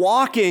we're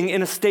walking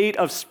in a state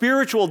of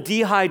spiritual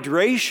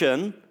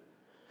dehydration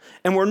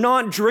and we're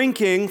not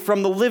drinking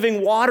from the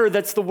living water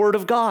that's the Word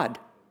of God.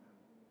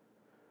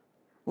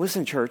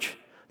 Listen, church,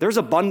 there's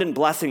abundant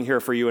blessing here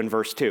for you in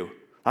verse 2.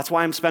 That's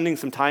why I'm spending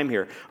some time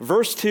here.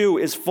 Verse 2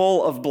 is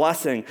full of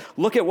blessing.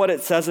 Look at what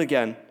it says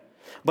again.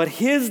 But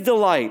his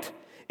delight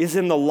is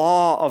in the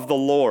law of the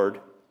Lord,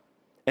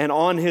 and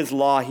on his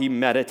law he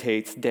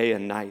meditates day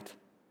and night.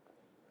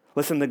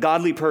 Listen, the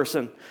godly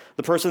person,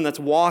 the person that's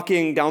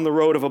walking down the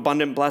road of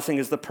abundant blessing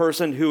is the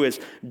person who is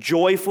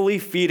joyfully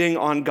feeding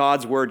on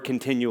God's word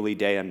continually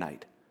day and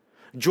night.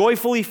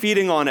 Joyfully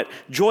feeding on it,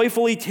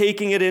 joyfully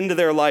taking it into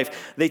their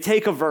life. They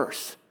take a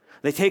verse.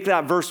 They take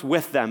that verse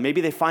with them. Maybe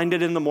they find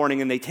it in the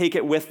morning and they take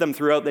it with them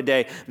throughout the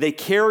day. They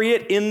carry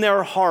it in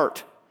their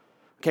heart.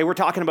 Okay, we're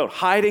talking about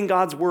hiding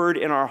God's word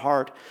in our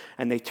heart,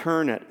 and they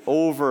turn it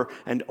over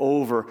and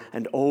over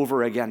and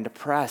over again to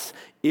press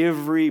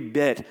every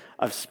bit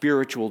of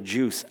spiritual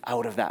juice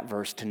out of that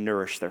verse to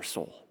nourish their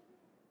soul.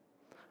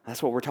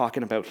 That's what we're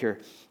talking about here.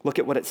 Look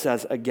at what it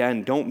says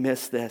again. Don't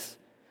miss this.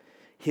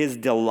 His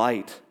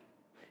delight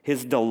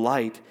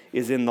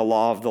is in the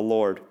law of the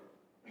Lord.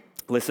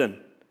 Listen,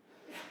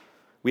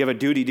 we have a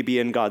duty to be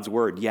in God's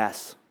word.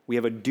 Yes, we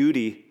have a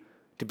duty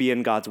to be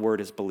in God's word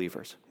as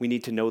believers. We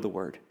need to know the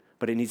word.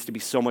 But it needs to be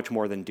so much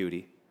more than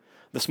duty.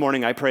 This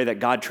morning, I pray that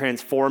God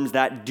transforms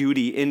that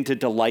duty into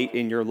delight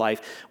in your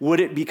life. Would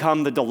it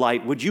become the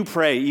delight? Would you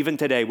pray, even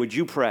today, would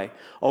you pray,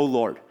 oh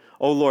Lord,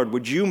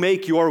 would you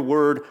make your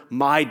word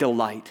my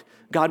delight?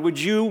 God, would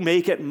you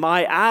make it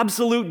my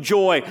absolute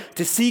joy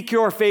to seek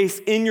your face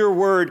in your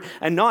word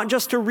and not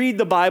just to read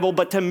the Bible,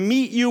 but to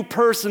meet you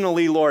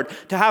personally, Lord,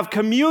 to have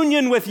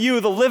communion with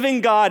you, the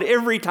living God,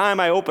 every time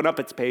I open up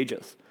its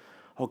pages.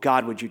 Oh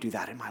God, would you do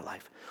that in my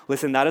life?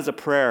 Listen, that is a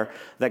prayer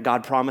that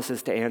God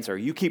promises to answer.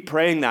 You keep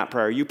praying that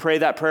prayer. You pray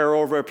that prayer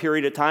over a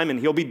period of time, and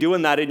he'll be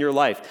doing that in your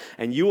life.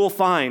 And you will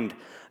find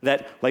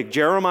that, like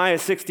Jeremiah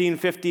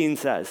 16:15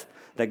 says,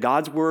 that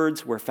God's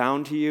words were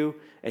found to you,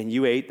 and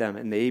you ate them,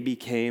 and they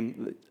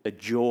became a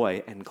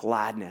joy and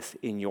gladness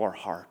in your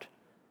heart.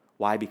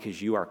 Why?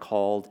 Because you are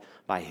called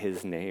by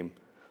his name.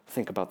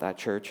 Think about that,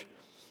 church.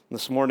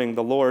 This morning,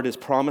 the Lord is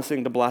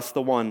promising to bless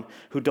the one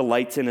who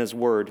delights in his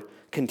word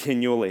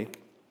continually.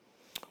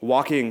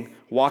 Walking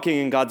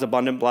in God's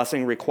abundant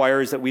blessing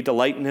requires that we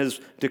delight in his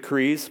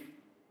decrees.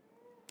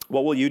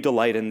 What will you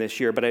delight in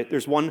this year? But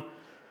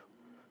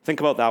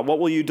think about that. What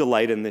will you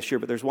delight in this year?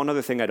 But there's one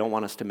other thing I don't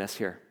want us to miss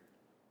here.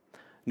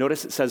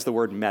 Notice it says the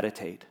word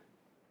meditate.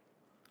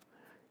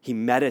 He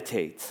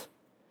meditates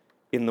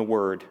in the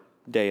word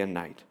day and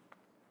night.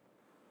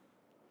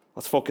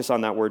 Let's focus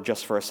on that word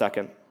just for a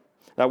second.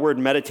 That word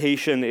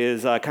meditation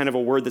is kind of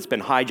a word that's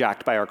been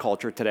hijacked by our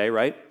culture today,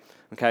 right?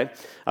 Okay?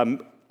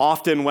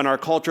 Often when our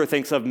culture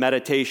thinks of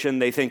meditation,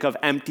 they think of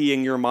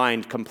emptying your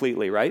mind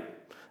completely, right?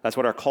 That's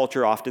what our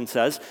culture often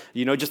says.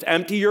 Just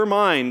empty your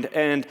mind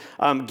and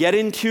get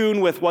in tune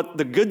with what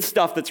the good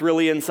stuff that's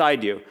really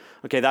inside you.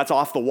 Okay, that's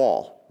off the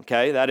wall.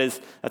 Okay,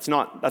 that's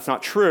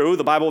not true.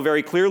 The Bible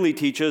very clearly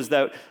teaches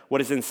that what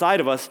is inside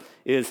of us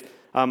is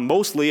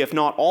mostly, if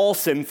not all,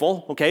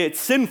 sinful. Okay, it's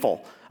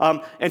sinful.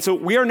 And so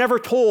we are never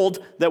told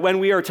that when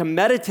we are to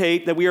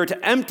meditate, that we are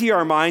to empty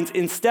our minds.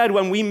 Instead,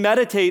 when we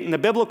meditate in the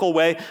biblical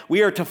way,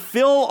 we are to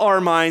fill our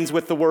minds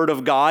with the Word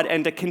of God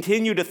and to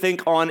continue to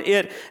think on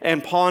it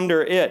and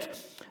ponder it.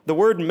 The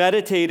word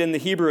meditate in the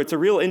Hebrew, it's a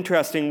real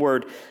interesting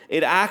word.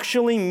 It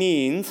actually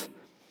means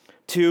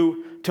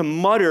to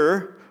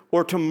mutter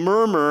or to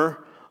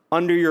murmur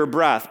under your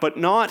breath, but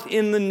not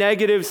in the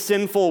negative,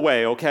 sinful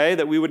way, okay,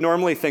 that we would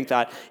normally think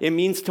that. It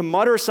means to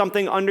mutter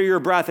something under your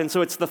breath. And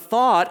so it's the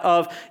thought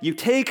of you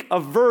take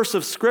a verse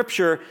of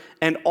Scripture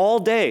and all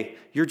day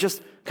you're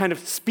just kind of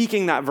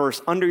speaking that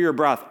verse under your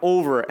breath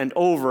over and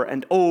over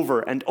and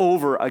over and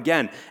over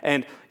again.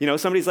 And,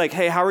 somebody's like,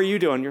 hey, how are you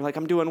doing? You're like,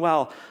 I'm doing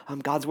well.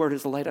 God's word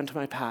is the light unto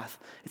my path.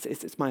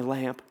 It's my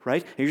lamp,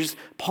 right? And you're just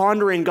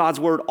pondering God's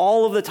word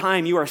all of the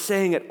time. You are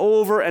saying it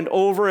over and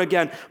over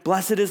again.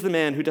 Blessed is the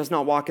man who does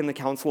not walk in the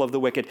counsel of the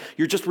wicked.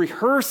 You're just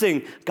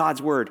rehearsing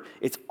God's word.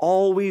 It's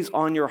always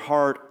on your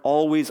heart,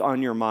 always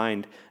on your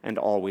mind, and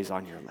always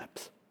on your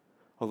lips.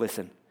 Well,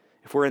 listen,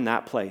 if we're in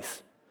that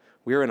place,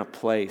 we're in a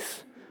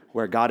place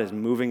where God is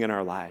moving in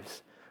our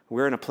lives.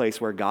 We're in a place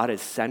where God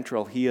is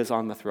central. He is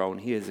on the throne.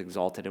 He is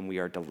exalted, and we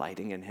are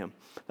delighting in him.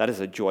 That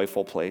is a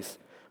joyful place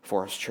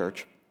for us,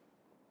 church.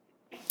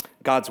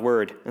 God's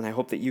word, and I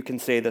hope that you can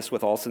say this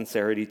with all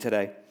sincerity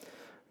today,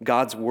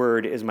 God's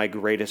word is my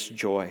greatest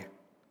joy.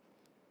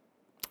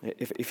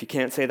 If you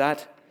can't say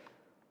that,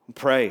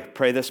 pray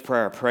this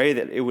prayer. Pray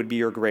that it would be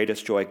your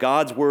greatest joy.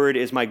 God's word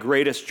is my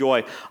greatest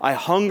joy. I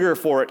hunger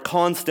for it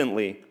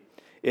constantly.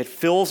 It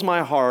fills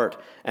my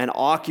heart and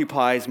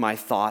occupies my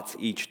thoughts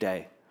each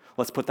day.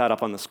 Let's put that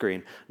up on the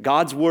screen.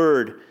 God's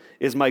word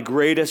is my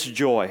greatest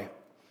joy.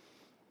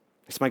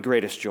 It's my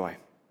greatest joy.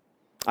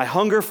 I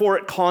hunger for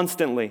it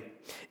constantly.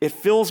 It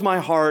fills my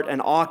heart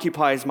and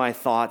occupies my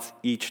thoughts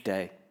each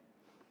day.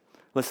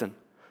 Listen,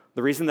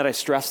 the reason that I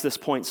stress this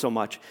point so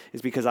much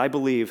is because I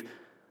believe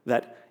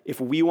that if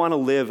we want to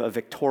live a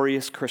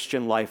victorious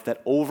Christian life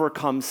that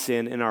overcomes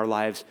sin in our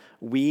lives,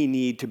 we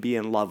need to be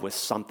in love with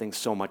something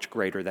so much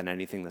greater than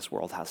anything this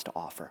world has to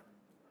offer.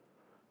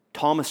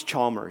 Thomas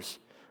Chalmers,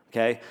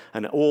 okay,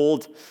 an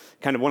old,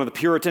 kind of one of the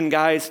Puritan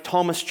guys,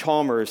 Thomas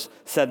Chalmers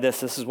said this.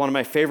 This is one of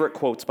my favorite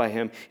quotes by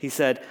him. He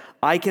said,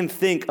 I can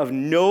think of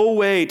no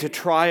way to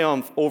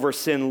triumph over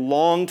sin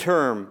long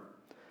term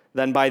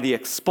than by the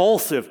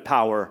expulsive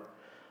power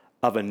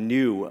of a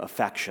new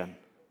affection.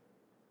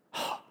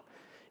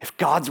 If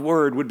God's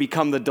word would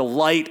become the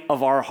delight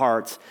of our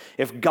hearts,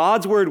 if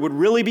God's word would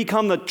really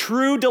become the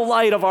true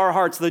delight of our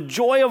hearts, the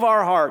joy of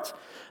our hearts,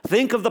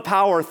 think of the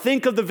power,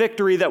 think of the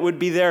victory that would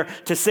be there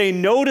to say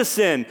no to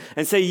sin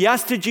and say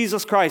yes to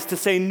Jesus Christ, to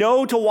say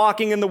no to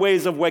walking in the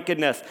ways of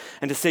wickedness,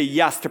 and to say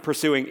yes to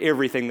pursuing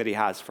everything that he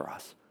has for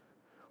us.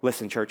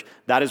 Listen, church,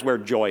 that is where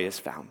joy is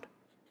found.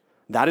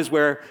 That is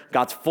where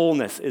God's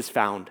fullness is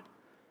found.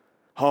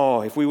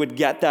 Oh, if we would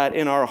get that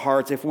in our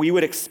hearts, if we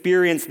would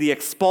experience the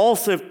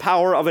expulsive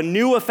power of a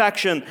new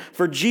affection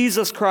for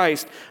Jesus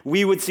Christ,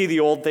 we would see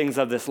the old things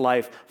of this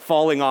life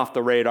falling off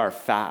the radar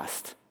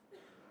fast.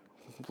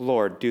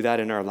 Lord, do that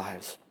in our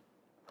lives.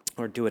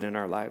 Lord, do it in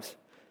our lives.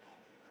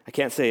 I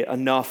can't say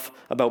enough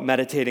about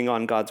meditating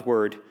on God's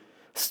word.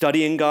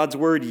 Studying God's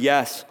word,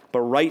 yes,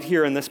 but right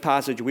here in this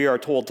passage, we are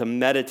told to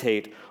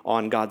meditate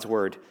on God's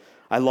word.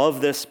 I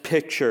love this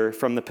picture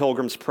from the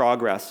Pilgrim's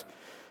Progress.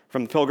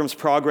 From the Pilgrim's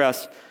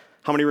Progress,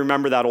 how many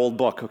remember that old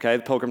book, okay?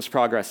 The Pilgrim's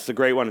Progress. It's a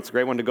great one. It's a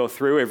great one to go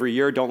through every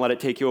year. Don't let it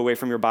take you away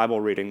from your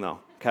Bible reading, though,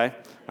 okay?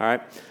 All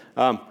right?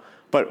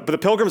 But the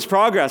Pilgrim's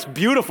Progress,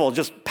 beautiful,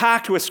 just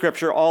packed with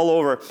Scripture all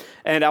over.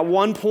 And at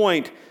one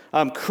point,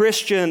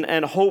 Christian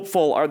and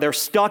Hopeful, they're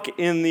stuck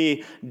in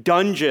the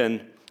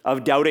dungeon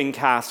of Doubting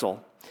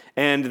Castle.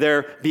 And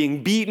they're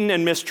being beaten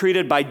and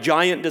mistreated by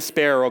Giant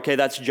Despair. Okay,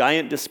 that's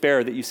Giant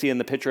Despair that you see in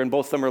the picture, and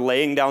both of them are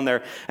laying down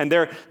there. And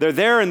they're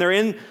there, and they're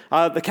in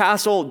the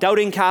castle,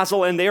 Doubting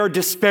Castle, and they are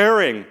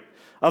despairing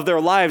of their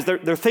lives.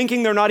 They're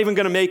thinking they're not even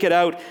going to make it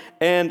out.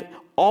 And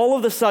all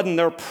of a sudden,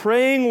 they're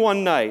praying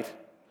one night.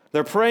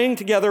 They're praying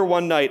together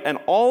one night, and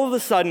all of a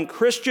sudden,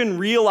 Christian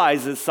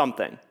realizes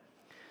something.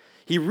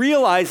 He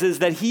realizes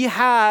that he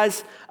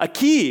has a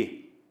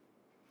key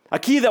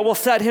that will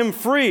set him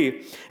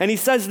free. And he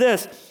says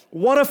this,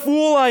 what a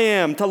fool I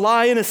am to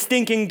lie in a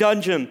stinking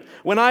dungeon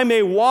when I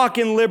may walk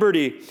in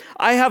liberty.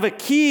 I have a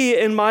key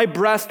in my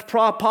breast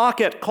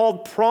pocket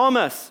called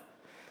promise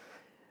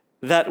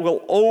that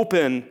will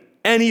open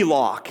any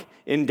lock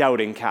in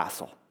Doubting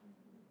Castle.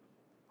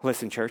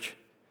 Listen, church,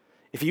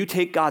 if you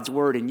take God's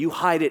word and you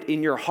hide it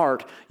in your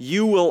heart,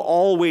 you will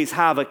always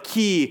have a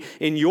key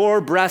in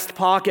your breast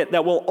pocket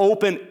that will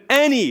open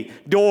any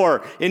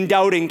door in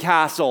Doubting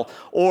Castle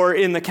or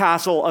in the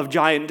castle of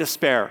Giant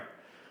Despair.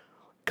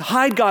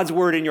 Hide God's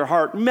word in your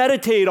heart,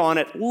 meditate on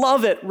it,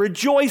 love it,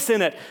 rejoice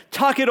in it,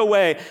 tuck it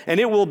away, and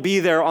it will be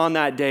there on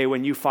that day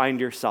when you find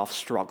yourself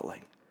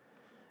struggling.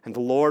 And the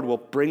Lord will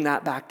bring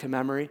that back to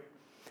memory,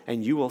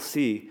 and you will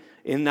see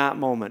in that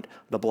moment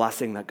the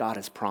blessing that God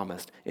has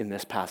promised in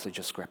this passage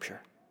of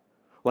Scripture.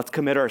 Let's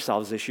commit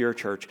ourselves this year,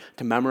 church,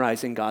 to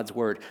memorizing God's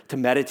word, to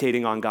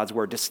meditating on God's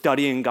word, to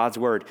studying God's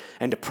word,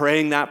 and to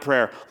praying that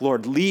prayer,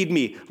 Lord, lead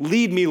me,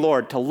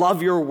 Lord, to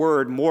love your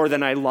word more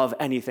than I love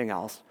anything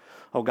else.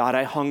 Oh God,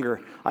 I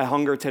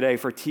hunger today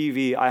for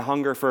TV. I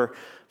hunger for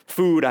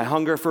food. I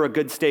hunger for a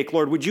good steak.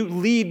 Lord, would you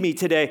lead me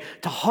today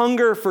to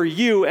hunger for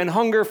you and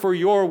hunger for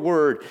your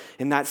word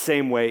in that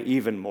same way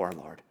even more,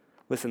 Lord.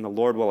 Listen, the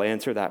Lord will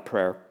answer that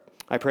prayer.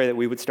 I pray that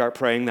we would start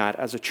praying that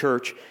as a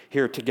church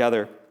here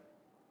together.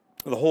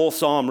 The whole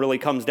psalm really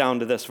comes down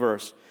to this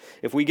verse.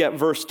 If we get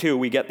verse 2,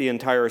 we get the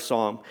entire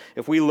psalm.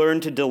 If we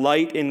learn to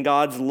delight in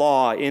God's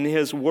law, in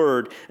his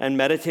word, and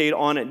meditate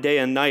on it day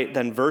and night,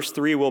 then verse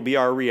 3 will be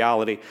our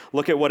reality.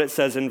 Look at what it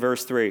says in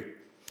verse 3.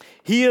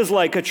 He is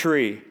like a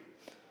tree.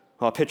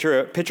 Well,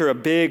 picture a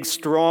big,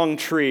 strong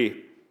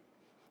tree.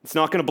 It's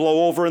not going to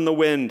blow over in the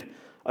wind.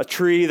 A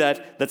tree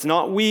that's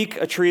not weak,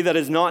 a tree that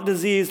is not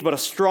diseased, but a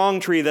strong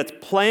tree that's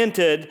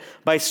planted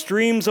by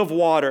streams of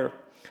water,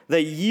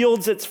 that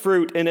yields its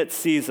fruit in its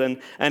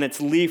season, and its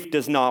leaf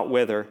does not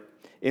wither.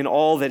 In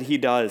all that he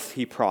does,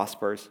 he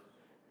prospers.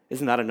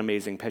 Isn't that an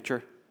amazing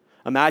picture?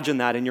 Imagine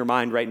that in your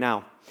mind right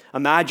now.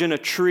 Imagine a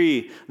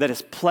tree that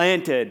is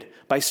planted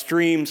by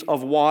streams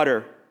of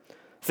water.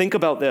 Think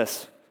about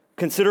this.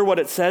 Consider what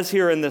it says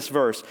here in this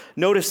verse.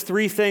 Notice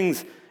 3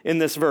 things in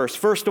this verse.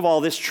 First of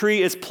all, this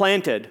tree is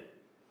planted.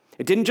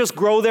 It didn't just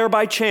grow there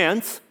by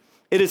chance.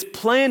 It is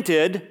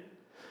planted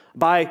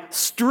by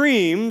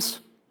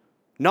streams,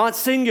 not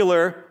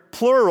singular,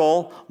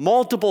 plural,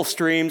 multiple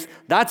streams.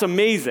 That's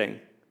amazing.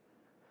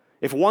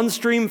 If one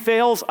stream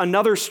fails,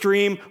 another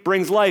stream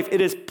brings life. It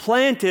is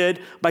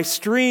planted by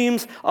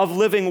streams of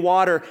living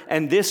water,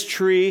 and this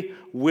tree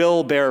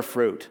will bear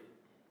fruit.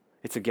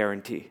 It's a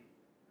guarantee.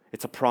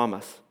 It's a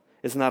promise.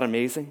 Isn't that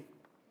amazing?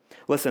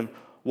 Listen,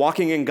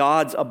 walking in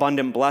God's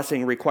abundant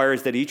blessing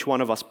requires that each one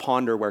of us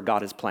ponder where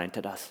God has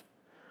planted us.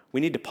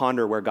 We need to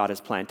ponder where God has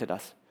planted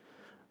us.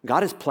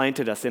 God has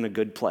planted us in a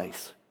good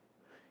place.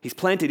 He's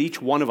planted each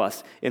one of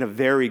us in a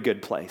very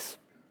good place.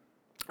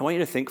 I want you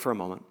to think for a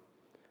moment.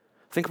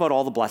 Think about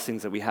all the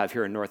blessings that we have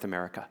here in North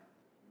America.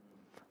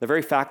 The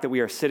very fact that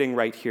we are sitting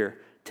right here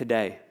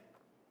today,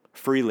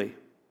 freely,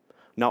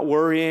 not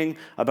worrying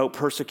about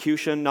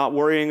persecution, not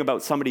worrying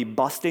about somebody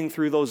busting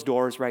through those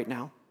doors right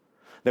now,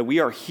 that we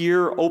are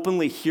here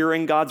openly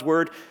hearing God's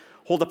word.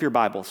 Hold up your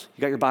Bibles.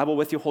 You got your Bible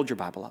with you? Hold your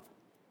Bible up.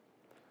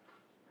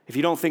 If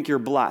you don't think you're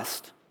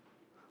blessed,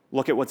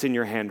 look at what's in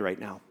your hand right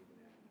now.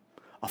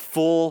 A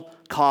full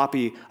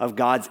copy of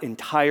God's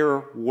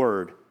entire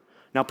word.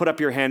 Now put up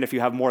your hand if you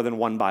have more than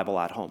one Bible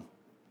at home.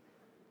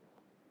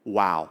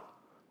 Wow,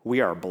 we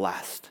are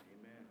blessed.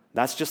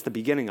 That's just the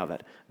beginning of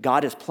it.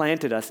 God has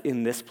planted us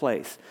in this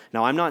place.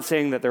 Now, I'm not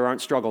saying that there aren't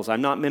struggles.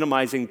 I'm not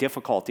minimizing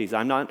difficulties.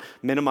 I'm not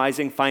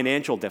minimizing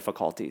financial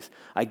difficulties.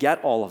 I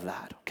get all of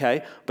that,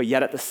 okay? But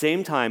yet at the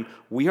same time,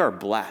 we are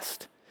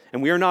blessed.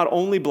 And we are not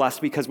only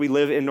blessed because we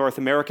live in North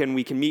America and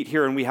we can meet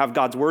here and we have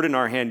God's word in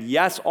our hand.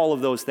 Yes, all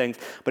of those things.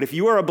 But if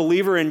you are a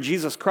believer in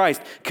Jesus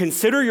Christ,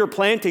 consider your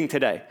planting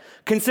today.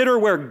 Consider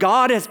where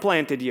God has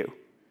planted you.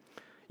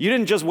 You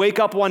didn't just wake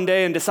up one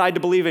day and decide to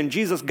believe in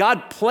Jesus.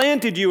 God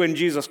planted you in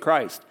Jesus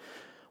Christ.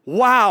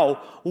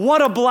 Wow,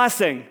 what a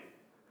blessing.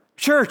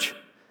 Church,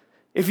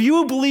 if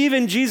you believe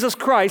in Jesus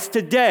Christ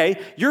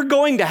today, you're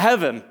going to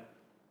heaven.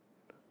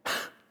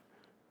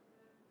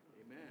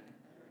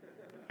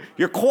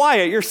 You're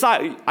quiet, you're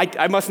silent.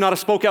 I must not have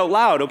spoke out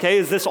loud, okay?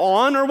 Is this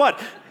on or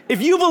what?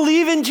 If you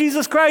believe in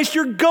Jesus Christ,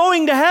 you're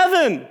going to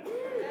heaven.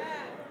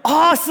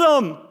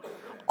 Awesome.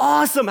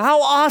 Awesome.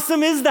 How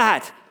awesome is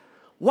that?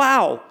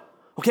 Wow.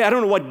 Okay, I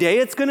don't know what day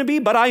it's going to be,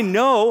 but I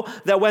know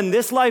that when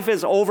this life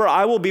is over,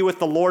 I will be with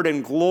the Lord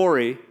in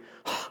glory.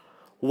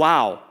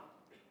 Wow.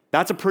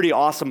 That's a pretty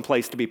awesome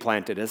place to be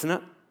planted, isn't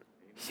it?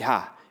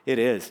 Yeah, it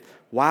is.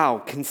 Wow.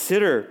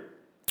 Consider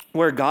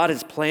where God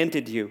has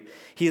planted you.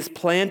 He has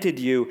planted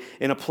you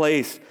in a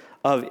place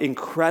of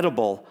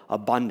incredible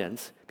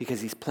abundance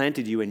because he's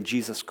planted you in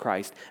Jesus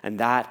Christ, and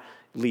that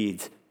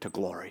leads to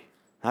glory.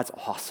 That's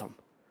awesome.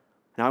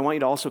 Now, I want you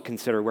to also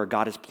consider where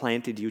God has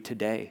planted you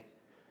today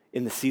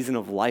in the season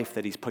of life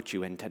that he's put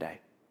you in today.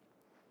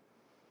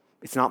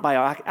 It's not by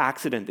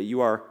accident that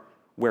you are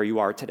where you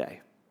are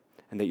today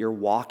and that you're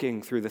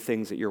walking through the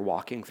things that you're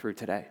walking through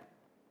today.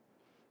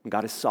 And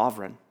God is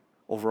sovereign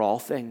over all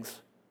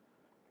things.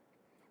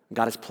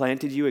 God has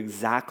planted you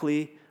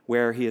exactly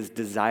where he has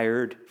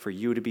desired for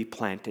you to be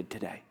planted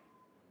today.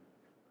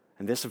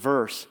 And this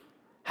verse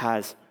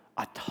has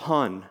a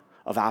ton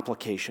of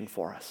application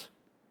for us.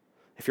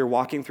 If you're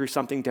walking through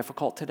something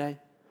difficult today,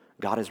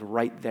 God is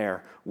right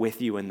there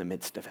with you in the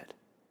midst of it.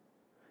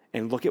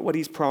 And look at what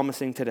he's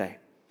promising today.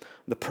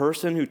 The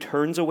person who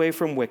turns away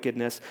from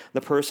wickedness,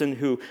 the person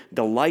who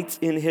delights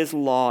in his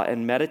law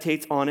and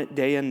meditates on it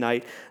day and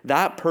night,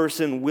 that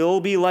person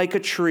will be like a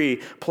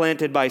tree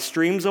planted by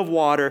streams of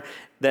water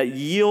that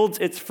yields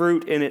its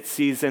fruit in its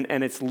season,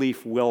 and its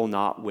leaf will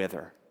not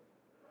wither.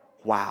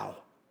 Wow.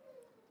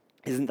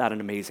 Isn't that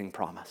an amazing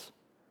promise?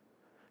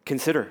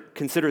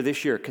 Consider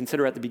this year,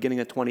 consider at the beginning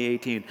of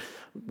 2018,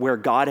 where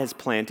God has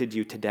planted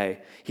you today.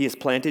 He has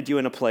planted you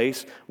in a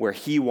place where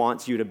he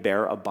wants you to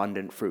bear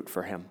abundant fruit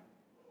for him.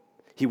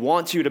 He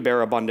wants you to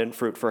bear abundant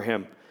fruit for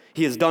him.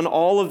 He has done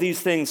all of these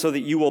things so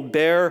that you will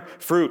bear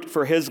fruit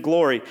for his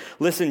glory.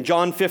 Listen,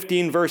 John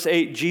 15, verse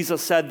 8,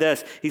 Jesus said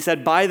this. He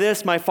said, "By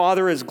this my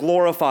Father is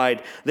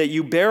glorified, that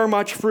you bear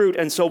much fruit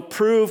and so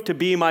prove to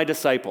be my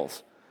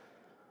disciples."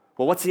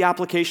 Well, what's the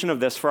application of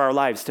this for our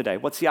lives today?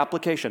 What's the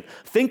application?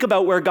 Think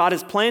about where God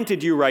has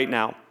planted you right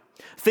now.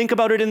 Think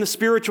about it in the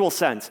spiritual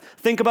sense.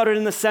 Think about it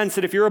in the sense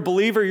that if you're a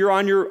believer, you're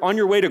on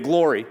your way to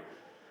glory.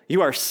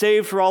 You are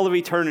saved for all of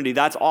eternity.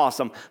 That's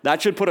awesome. That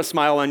should put a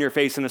smile on your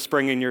face and a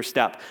spring in your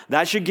step.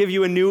 That should give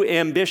you a new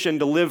ambition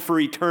to live for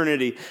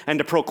eternity and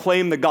to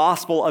proclaim the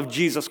gospel of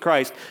Jesus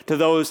Christ to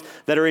those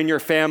that are in your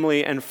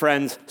family and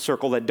friends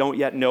circle that don't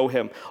yet know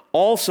him.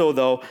 Also,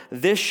 though,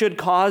 this should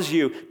cause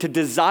you to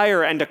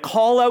desire and to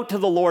call out to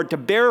the Lord to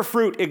bear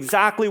fruit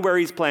exactly where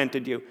he's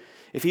planted you.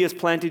 If he has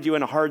planted you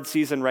in a hard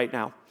season right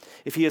now,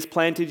 if he has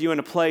planted you in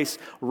a place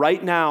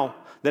right now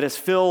that is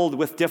filled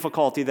with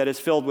difficulty, that is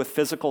filled with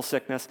physical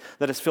sickness,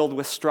 that is filled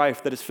with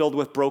strife, that is filled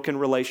with broken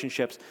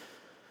relationships,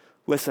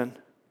 listen,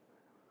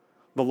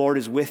 the Lord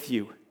is with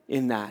you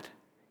in that.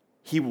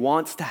 He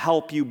wants to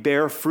help you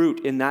bear fruit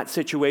in that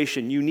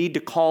situation. You need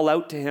to call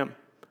out to him.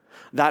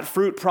 That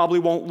fruit probably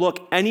won't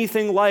look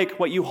anything like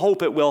what you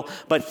hope it will,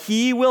 but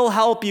he will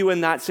help you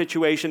in that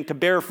situation to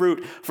bear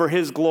fruit for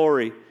his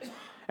glory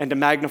and to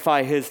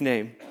magnify his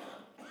name.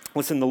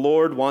 Listen, the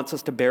Lord wants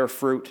us to bear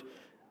fruit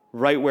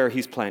right where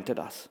he's planted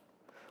us.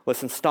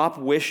 Listen, stop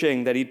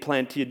wishing that he'd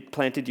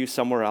planted you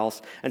somewhere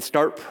else and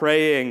start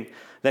praying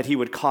that he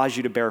would cause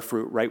you to bear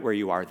fruit right where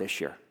you are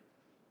this year.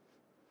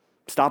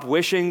 Stop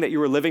wishing that you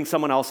were living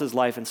someone else's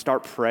life and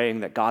start praying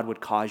that God would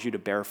cause you to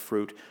bear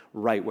fruit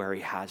right where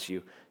he has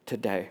you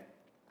today.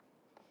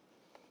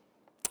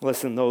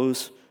 Listen,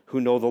 those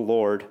who know the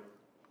Lord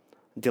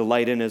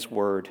delight in his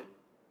word,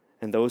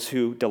 and those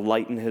who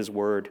delight in his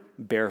word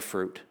bear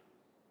fruit.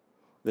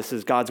 This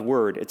is God's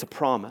word. It's a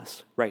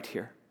promise right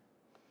here.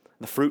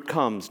 The fruit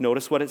comes.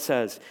 Notice what it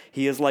says.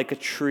 He is like a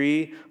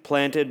tree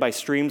planted by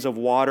streams of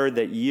water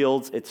that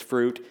yields its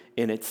fruit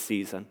in its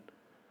season.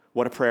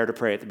 What a prayer to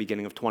pray at the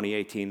beginning of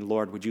 2018.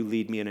 Lord, would you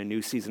lead me in a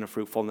new season of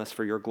fruitfulness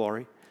for your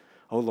glory?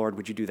 Oh, Lord,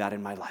 would you do that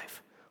in my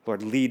life?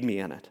 Lord, lead me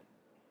in it.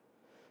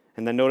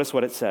 And then notice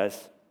what it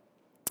says.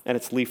 And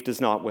its leaf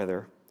does not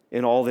wither.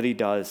 In all that he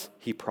does,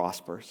 he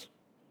prospers.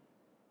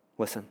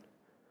 Listen,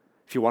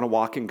 if you want to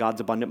walk in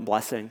God's abundant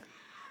blessing,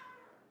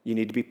 you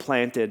need to be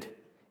planted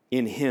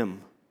in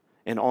him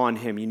and on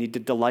him. You need to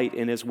delight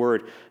in his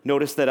word.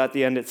 Notice that at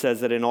the end it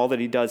says that in all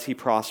that he does, he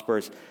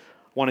prospers. I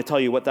want to tell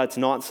you what that's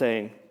not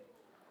saying.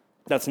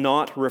 That's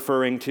not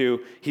referring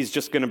to he's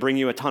just going to bring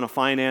you a ton of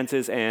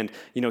finances and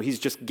he's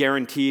just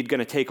guaranteed going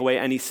to take away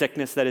any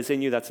sickness that is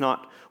in you. That's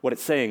not what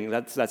it's saying.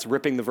 That's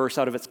ripping the verse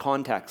out of its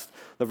context.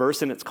 The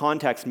verse in its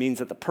context means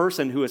that the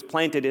person who is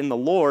planted in the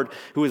Lord,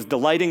 who is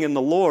delighting in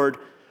the Lord,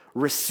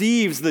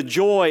 receives the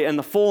joy and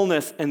the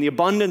fullness and the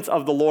abundance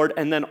of the Lord,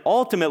 and then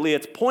ultimately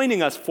it's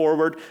pointing us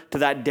forward to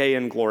that day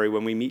in glory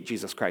when we meet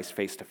Jesus Christ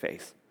face to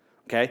face.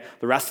 Okay?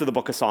 The rest of the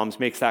book of Psalms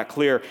makes that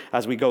clear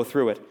as we go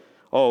through it.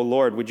 Oh,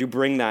 Lord, would you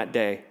bring that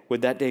day?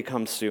 Would that day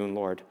come soon,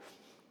 Lord?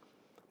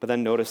 But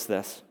then notice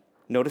this.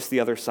 Notice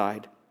the other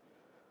side.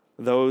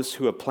 Those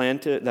who are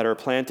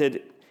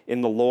planted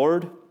in the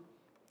Lord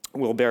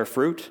will bear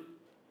fruit.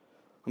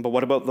 But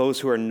what about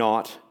those who are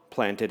not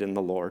planted in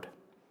the Lord?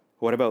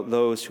 What about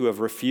those who have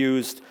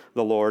refused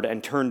the Lord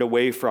and turned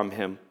away from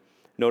him?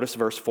 Notice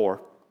verse 4.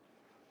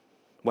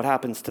 What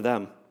happens to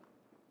them?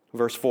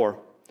 Verse 4.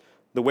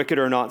 The wicked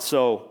are not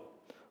so,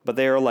 but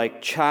they are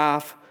like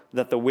chaff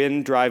that the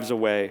wind drives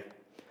away.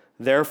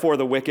 Therefore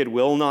the wicked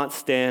will not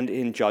stand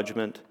in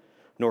judgment,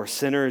 nor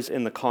sinners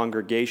in the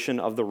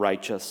congregation of the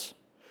righteous.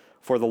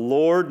 For the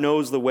Lord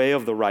knows the way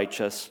of the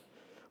righteous,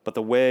 but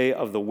the way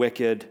of the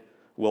wicked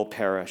will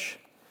perish.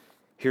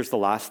 Here's the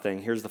last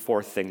thing. Here's the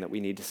fourth thing that we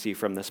need to see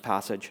from this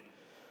passage.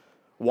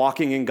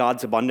 Walking in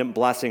God's abundant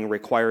blessing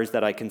requires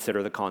that I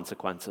consider the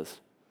consequences.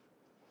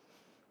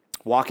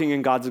 Walking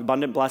in God's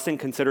abundant blessing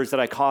considers that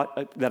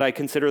I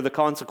consider the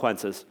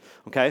consequences.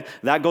 Okay?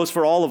 That goes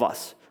for all of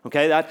us.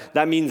 Okay?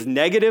 That means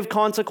negative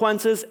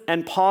consequences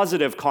and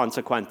positive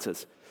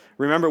consequences.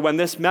 Remember, when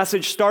this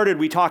message started,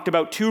 we talked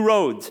about two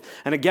roads.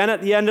 And again,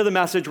 at the end of the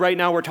message right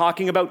now, we're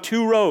talking about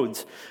two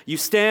roads. You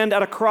stand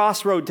at a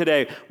crossroad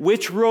today.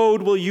 Which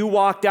road will you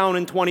walk down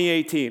in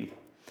 2018?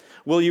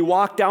 Will you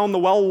walk down the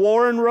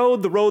well-worn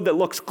road, the road that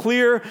looks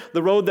clear,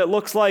 the road that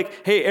looks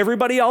like, hey,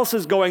 everybody else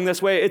is going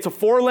this way. It's a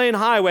 4-lane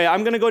highway.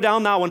 I'm going to go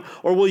down that one.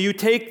 Or will you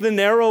take the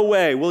narrow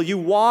way? Will you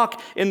walk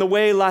in the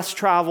way less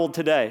traveled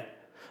today?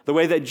 The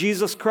way that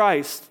Jesus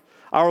Christ,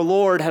 our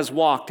Lord, has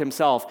walked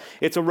himself.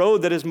 It's a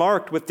road that is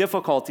marked with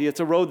difficulty. It's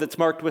a road that's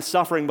marked with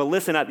suffering. But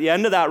listen, at the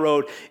end of that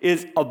road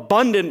is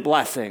abundant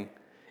blessing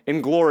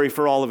in glory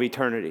for all of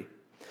eternity.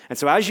 And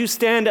so as you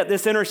stand at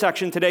this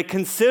intersection today,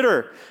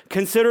 consider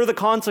the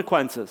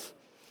consequences.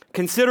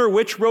 Consider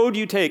which road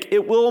you take.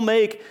 It will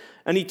make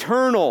an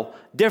eternal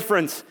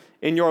difference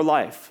in your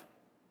life.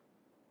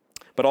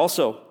 But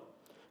also,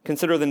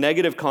 consider the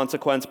negative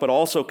consequence, but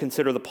also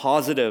consider the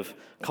positive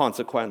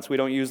consequence. We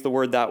don't use the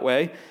word that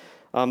way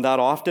that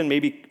often.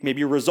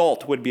 Maybe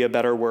result would be a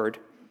better word.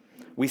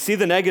 We see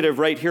the negative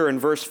right here in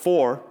verse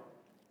 4.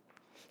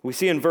 We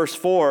see in verse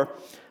 4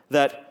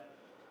 that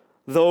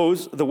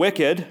the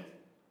wicked,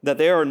 that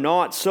they are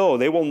not so.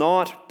 They will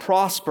not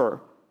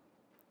prosper.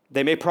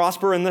 They may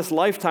prosper in this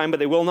lifetime, but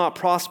they will not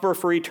prosper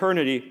for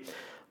eternity.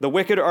 The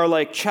wicked are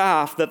like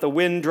chaff that the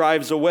wind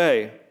drives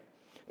away.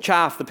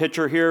 Chaff, the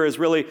picture here is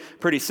really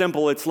pretty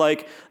simple. It's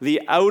like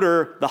the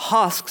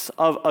husks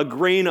of a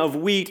grain of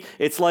wheat.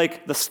 It's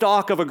like the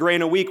stalk of a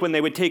grain of wheat when they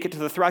would take it to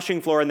the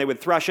threshing floor and they would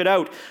thresh it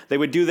out. They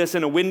would do this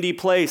in a windy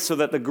place so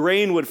that the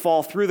grain would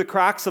fall through the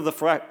cracks of the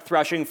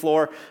threshing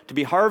floor to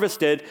be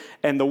harvested,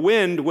 and the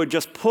wind would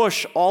just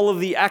push all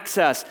of the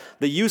excess,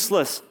 the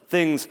useless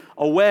things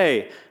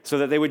away so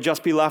that they would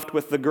just be left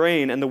with the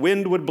grain, and the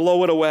wind would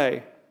blow it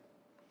away.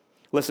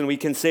 Listen, we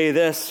can say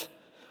this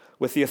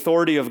with the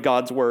authority of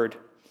God's word.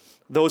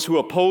 Those who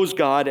oppose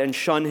God and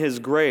shun his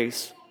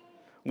grace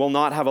will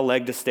not have a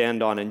leg to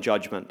stand on in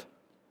judgment.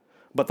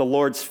 But the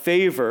Lord's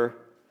favor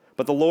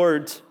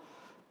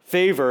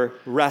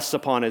rests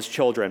upon his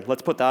children.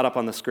 Let's put that up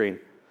on the screen.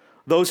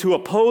 Those who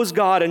oppose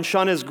God and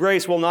shun his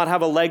grace will not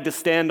have a leg to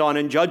stand on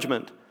in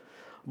judgment.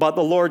 But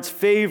the Lord's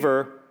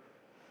favor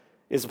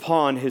is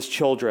upon his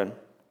children.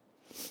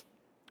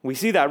 We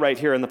see that right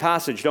here in the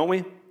passage, don't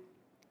we?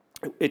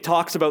 It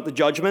talks about the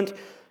judgment.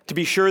 To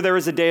be sure, there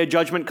is a day of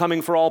judgment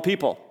coming for all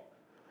people.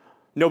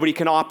 Nobody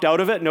can opt out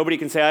of it. Nobody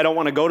can say, I don't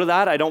want to go to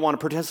that. I don't want to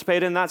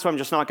participate in that, so I'm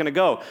just not going to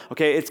go.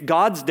 Okay, it's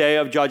God's day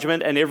of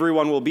judgment, and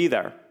everyone will be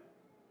there.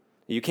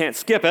 You can't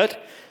skip it.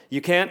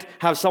 You can't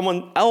have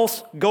someone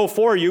else go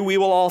for you. We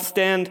will all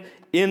stand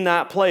in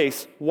that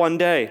place one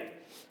day.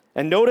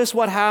 And notice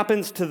what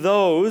happens to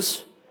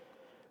those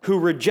who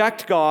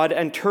reject God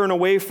and turn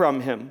away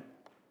from him.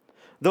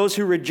 Those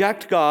who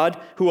reject God,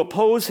 who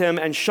oppose him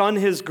and shun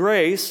his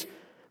grace,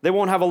 they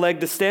won't have a leg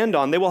to stand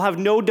on. They will have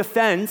no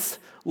defense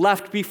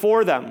left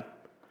before them.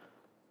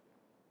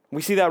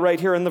 We see that right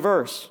here in the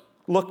verse.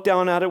 Look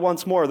down at it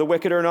once more. The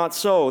wicked are not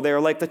so. They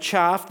are like the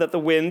chaff that the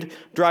wind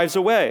drives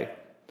away.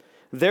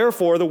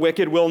 Therefore, the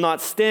wicked will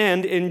not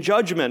stand in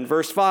judgment,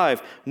 verse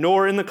 5,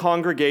 nor in the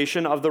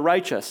congregation of the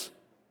righteous.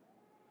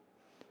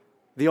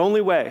 The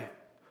only way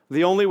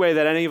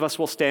that any of us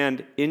will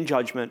stand in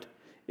judgment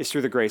is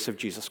through the grace of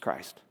Jesus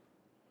Christ.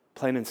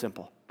 Plain and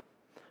simple.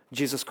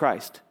 Jesus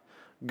Christ,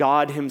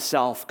 God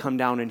himself come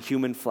down in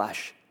human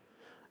flesh,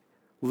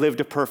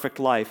 lived a perfect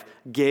life,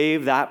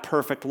 gave that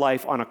perfect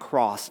life on a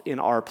cross in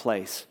our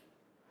place.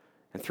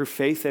 And through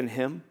faith in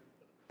him,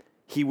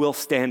 he will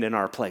stand in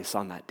our place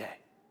on that day.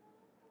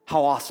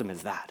 How awesome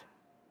is that?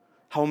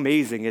 How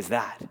amazing is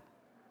that?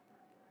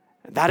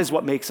 That is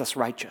what makes us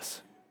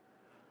righteous.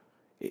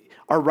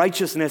 Our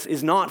righteousness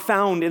is not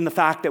found in the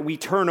fact that we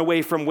turn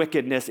away from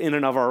wickedness in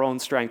and of our own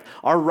strength.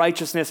 Our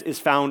righteousness is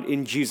found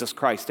in Jesus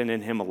Christ and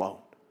in him alone.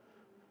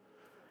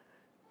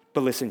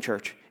 But listen,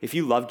 church, if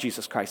you love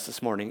Jesus Christ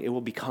this morning, it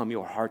will become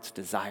your heart's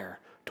desire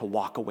to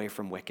walk away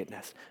from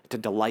wickedness, to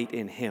delight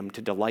in him,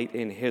 to delight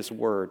in his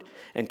word,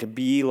 and to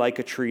be like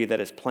a tree that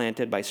is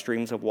planted by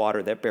streams of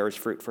water that bears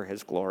fruit for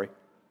his glory.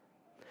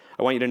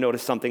 I want you to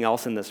notice something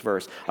else in this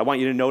verse. I want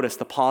you to notice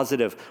the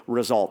positive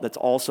result that's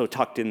also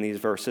tucked in these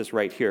verses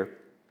right here.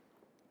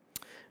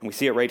 And we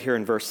see it right here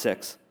in verse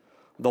 6.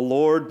 The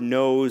Lord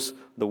knows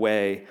the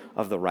way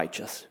of the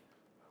righteous.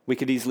 We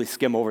could easily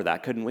skim over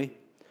that, couldn't we?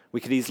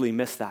 We could easily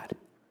miss that.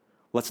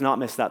 Let's not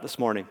miss that this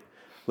morning.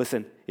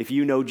 Listen, if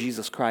you know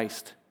Jesus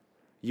Christ,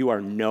 you are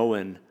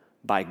known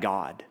by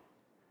God.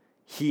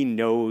 He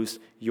knows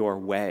your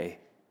way.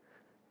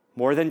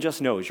 More than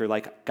just knows. You're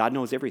like, God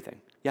knows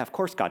everything. Yeah, of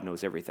course God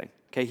knows everything.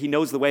 Okay, he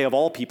knows the way of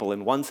all people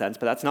in one sense,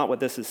 but that's not what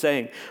this is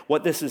saying.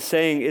 What this is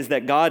saying is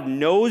that God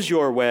knows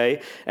your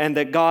way and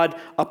that God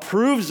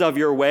approves of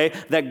your way,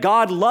 that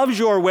God loves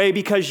your way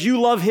because you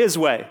love his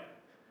way.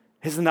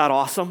 Isn't that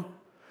awesome?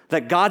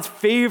 That God's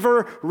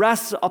favor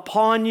rests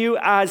upon you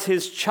as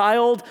his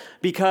child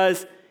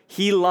because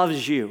he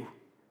loves you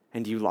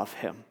and you love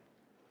him.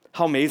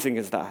 How amazing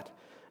is that?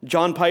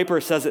 John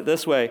Piper says it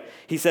this way.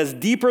 He says,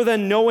 deeper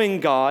than knowing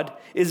God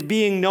is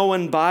being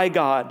known by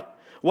God.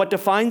 What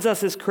defines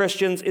us as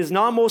Christians is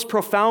not most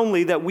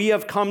profoundly that we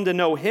have come to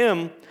know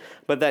him,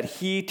 but that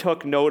he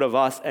took note of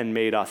us and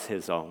made us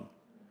his own.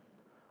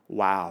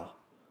 Wow.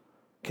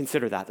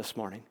 Consider that this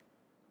morning.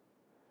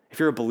 If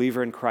you're a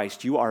believer in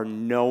Christ, you are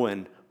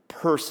known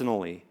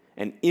personally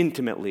and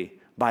intimately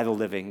by the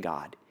living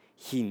God.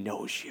 He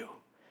knows you.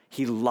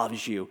 He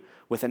loves you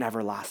with an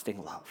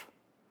everlasting love.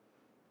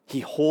 He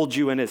holds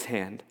you in his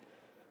hand.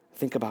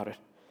 Think about it.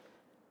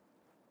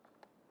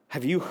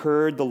 Have you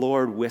heard the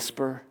Lord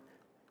whisper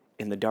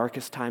in the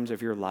darkest times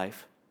of your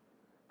life,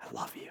 I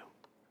love you.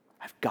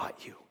 I've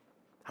got you.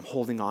 I'm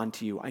holding on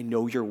to you. I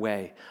know your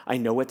way. I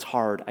know it's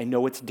hard. I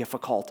know it's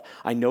difficult.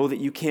 I know that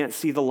you can't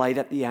see the light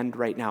at the end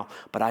right now,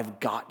 but I've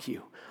got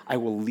you. I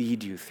will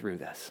lead you through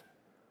this.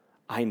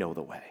 I know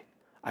the way.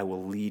 I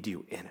will lead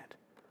you in it.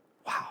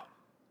 Wow.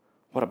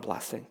 What a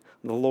blessing.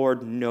 The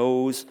Lord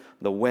knows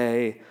the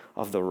way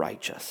of the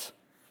righteous.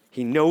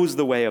 He knows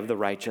the way of the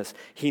righteous.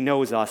 He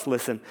knows us.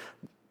 Listen,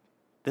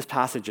 this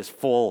passage is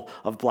full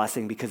of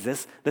blessing because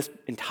this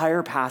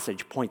entire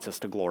passage points us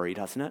to glory,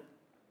 doesn't it?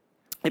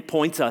 It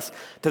points us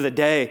to the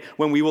day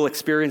when we will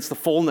experience the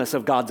fullness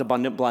of God's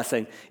abundant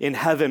blessing in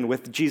heaven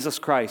with Jesus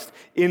Christ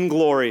in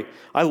glory.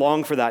 I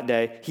long for that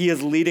day. He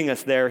is leading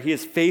us there. He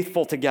is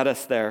faithful to get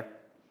us there.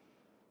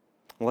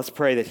 Well, let's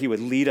pray that he would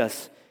lead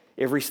us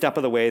every step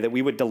of the way, that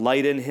we would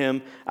delight in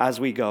him as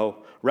we go.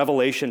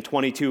 Revelation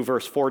 22,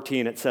 verse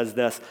 14, it says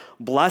this,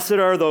 "Blessed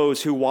are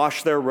those who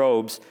wash their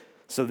robes,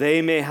 so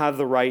they may have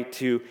the right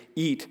to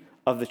eat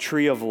of the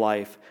tree of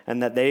life,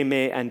 and that they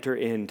may enter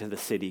into the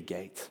city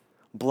gates."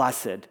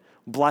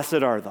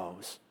 Blessed are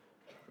those.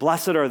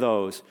 Blessed are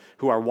those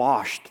who are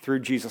washed through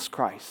Jesus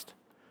Christ,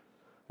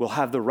 will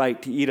have the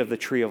right to eat of the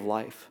tree of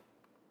life.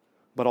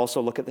 But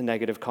also look at the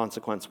negative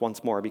consequence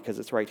once more, because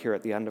it's right here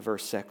at the end of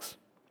verse 6.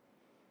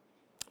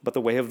 "But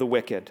the way of the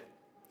wicked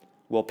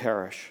will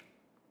perish."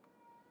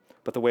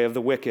 But the way of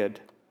the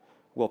wicked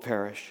will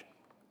perish.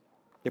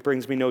 It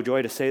brings me no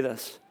joy to say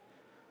this,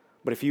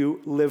 but if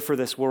you live for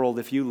this world,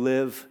 if you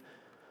live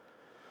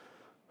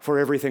for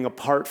everything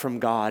apart from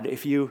God,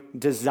 if you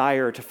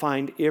desire to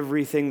find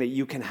everything that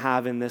you can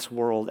have in this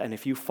world, and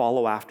if you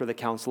follow after the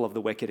counsel of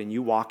the wicked and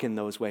you walk in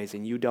those ways,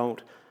 and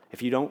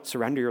if you don't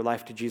surrender your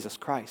life to Jesus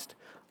Christ,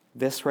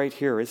 this right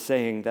here is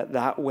saying that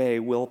that way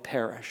will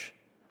perish.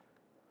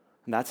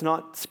 And that's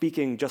not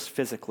speaking just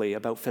physically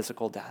about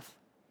physical death.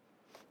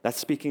 That's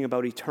speaking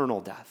about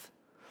eternal death.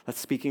 That's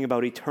speaking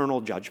about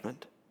eternal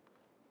judgment.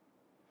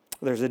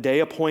 There's a day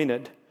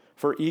appointed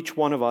for each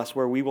one of us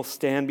where we will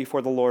stand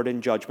before the Lord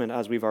in judgment,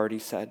 as we've already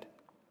said.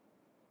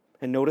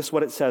 And notice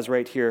what it says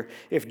right here.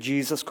 If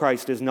Jesus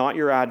Christ is not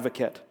your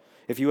advocate,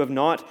 if you have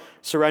not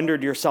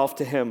surrendered yourself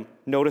to him,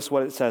 notice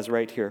what it says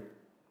right here.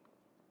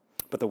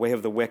 "But the way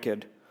of the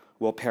wicked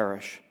will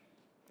perish."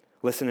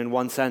 Listen, in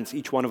one sense,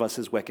 each one of us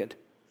is wicked.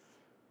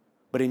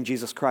 But in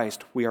Jesus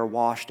Christ, we are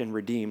washed and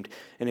redeemed.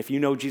 And if you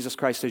know Jesus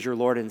Christ as your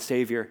Lord and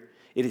Savior,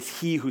 it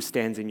is he who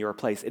stands in your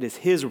place. It is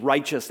his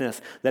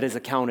righteousness that is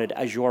accounted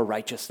as your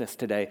righteousness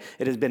today.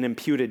 It has been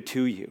imputed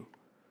to you.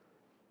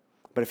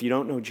 But if you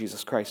don't know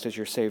Jesus Christ as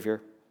your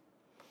Savior,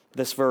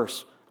 this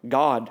verse,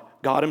 God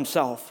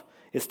himself,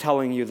 is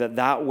telling you that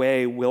that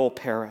way will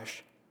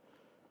perish.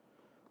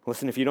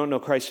 Listen, if you don't know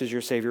Christ as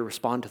your Savior,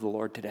 respond to the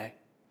Lord today.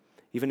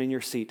 Even in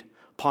your seat,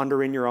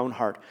 ponder in your own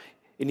heart.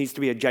 It needs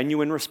to be a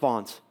genuine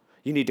response.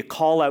 You need to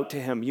call out to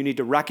him. You need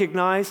to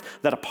recognize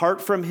that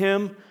apart from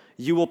him,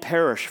 you will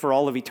perish for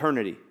all of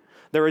eternity.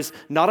 There is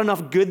not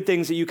enough good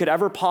things that you could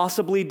ever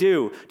possibly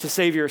do to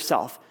save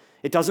yourself.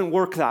 It doesn't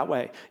work that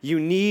way. You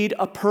need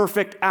a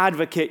perfect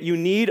advocate. You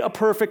need a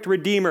perfect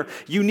redeemer.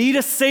 You need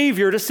a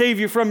Savior to save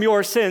you from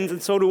your sins,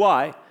 and so do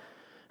I.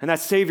 And that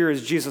Savior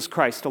is Jesus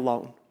Christ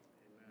alone.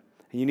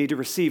 And you need to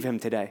receive him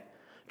today.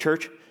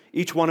 Church,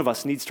 each one of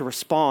us needs to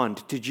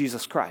respond to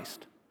Jesus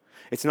Christ.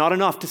 It's not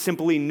enough to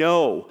simply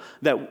know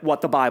that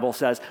what the Bible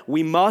says.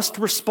 We must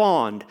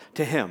respond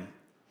to him.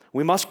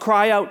 We must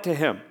cry out to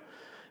him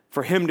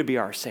for him to be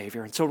our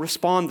Savior. And so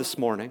respond this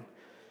morning.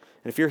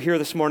 And if you're here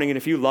this morning and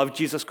if you love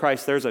Jesus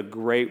Christ, there's a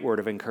great word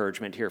of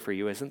encouragement here for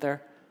you, isn't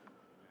there?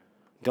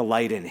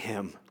 Delight in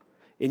him.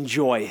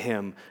 Enjoy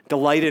him.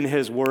 Delight in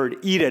his word.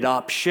 Eat it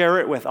up. Share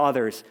it with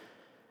others.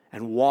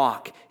 And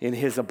walk in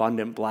his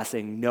abundant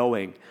blessing,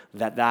 knowing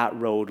that that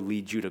road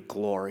leads you to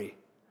glory.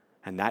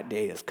 And that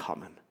day is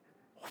coming.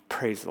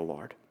 Praise the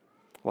Lord.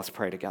 Let's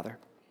pray together.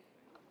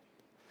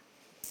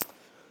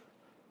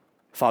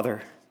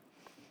 Father,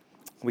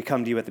 we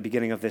come to you at the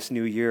beginning of this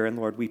new year, and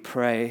Lord, we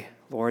pray,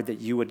 Lord, that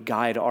you would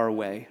guide our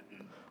way.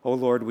 Oh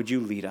Lord, would you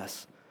lead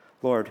us?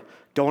 Lord,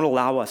 don't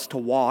allow us to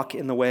walk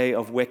in the way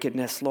of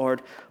wickedness,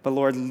 Lord, but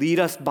Lord, lead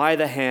us by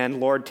the hand.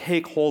 Lord,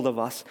 take hold of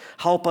us.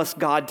 Help us,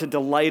 God, to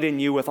delight in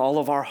you with all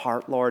of our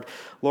heart, Lord.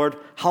 Lord,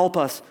 help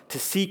us to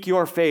seek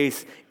your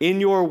face in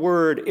your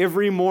word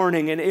every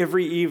morning and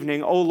every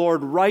evening. Oh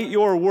Lord, write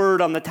your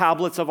word on the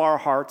tablets of our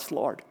hearts,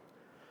 Lord.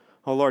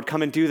 Oh Lord,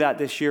 come and do that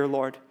this year,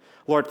 Lord.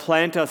 Lord,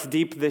 plant us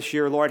deep this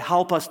year. Lord,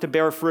 help us to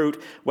bear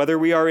fruit, whether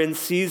we are in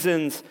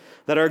seasons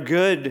that are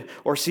good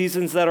or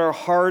seasons that are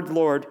hard,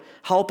 Lord.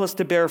 Help us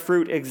to bear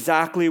fruit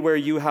exactly where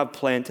you have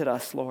planted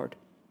us, Lord.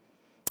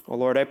 Oh,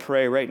 Lord, I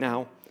pray right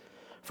now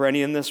for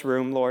any in this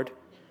room, Lord,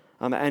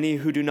 any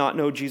who do not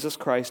know Jesus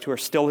Christ, who are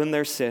still in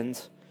their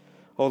sins.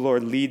 Oh,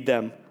 Lord, lead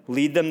them.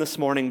 Lead them this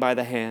morning by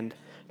the hand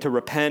to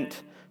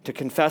repent, to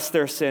confess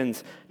their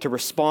sins, to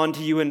respond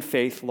to you in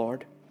faith,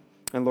 Lord.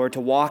 And Lord, to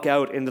walk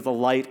out into the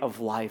light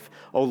of life.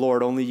 Oh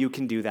Lord, only you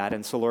can do that.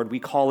 And so Lord, we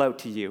call out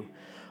to you.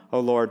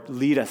 Oh Lord,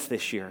 lead us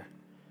this year.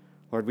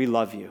 Lord, we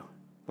love you.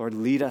 Lord,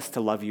 lead us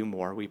to love you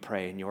more, we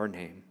pray in your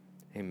name.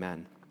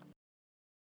 Amen.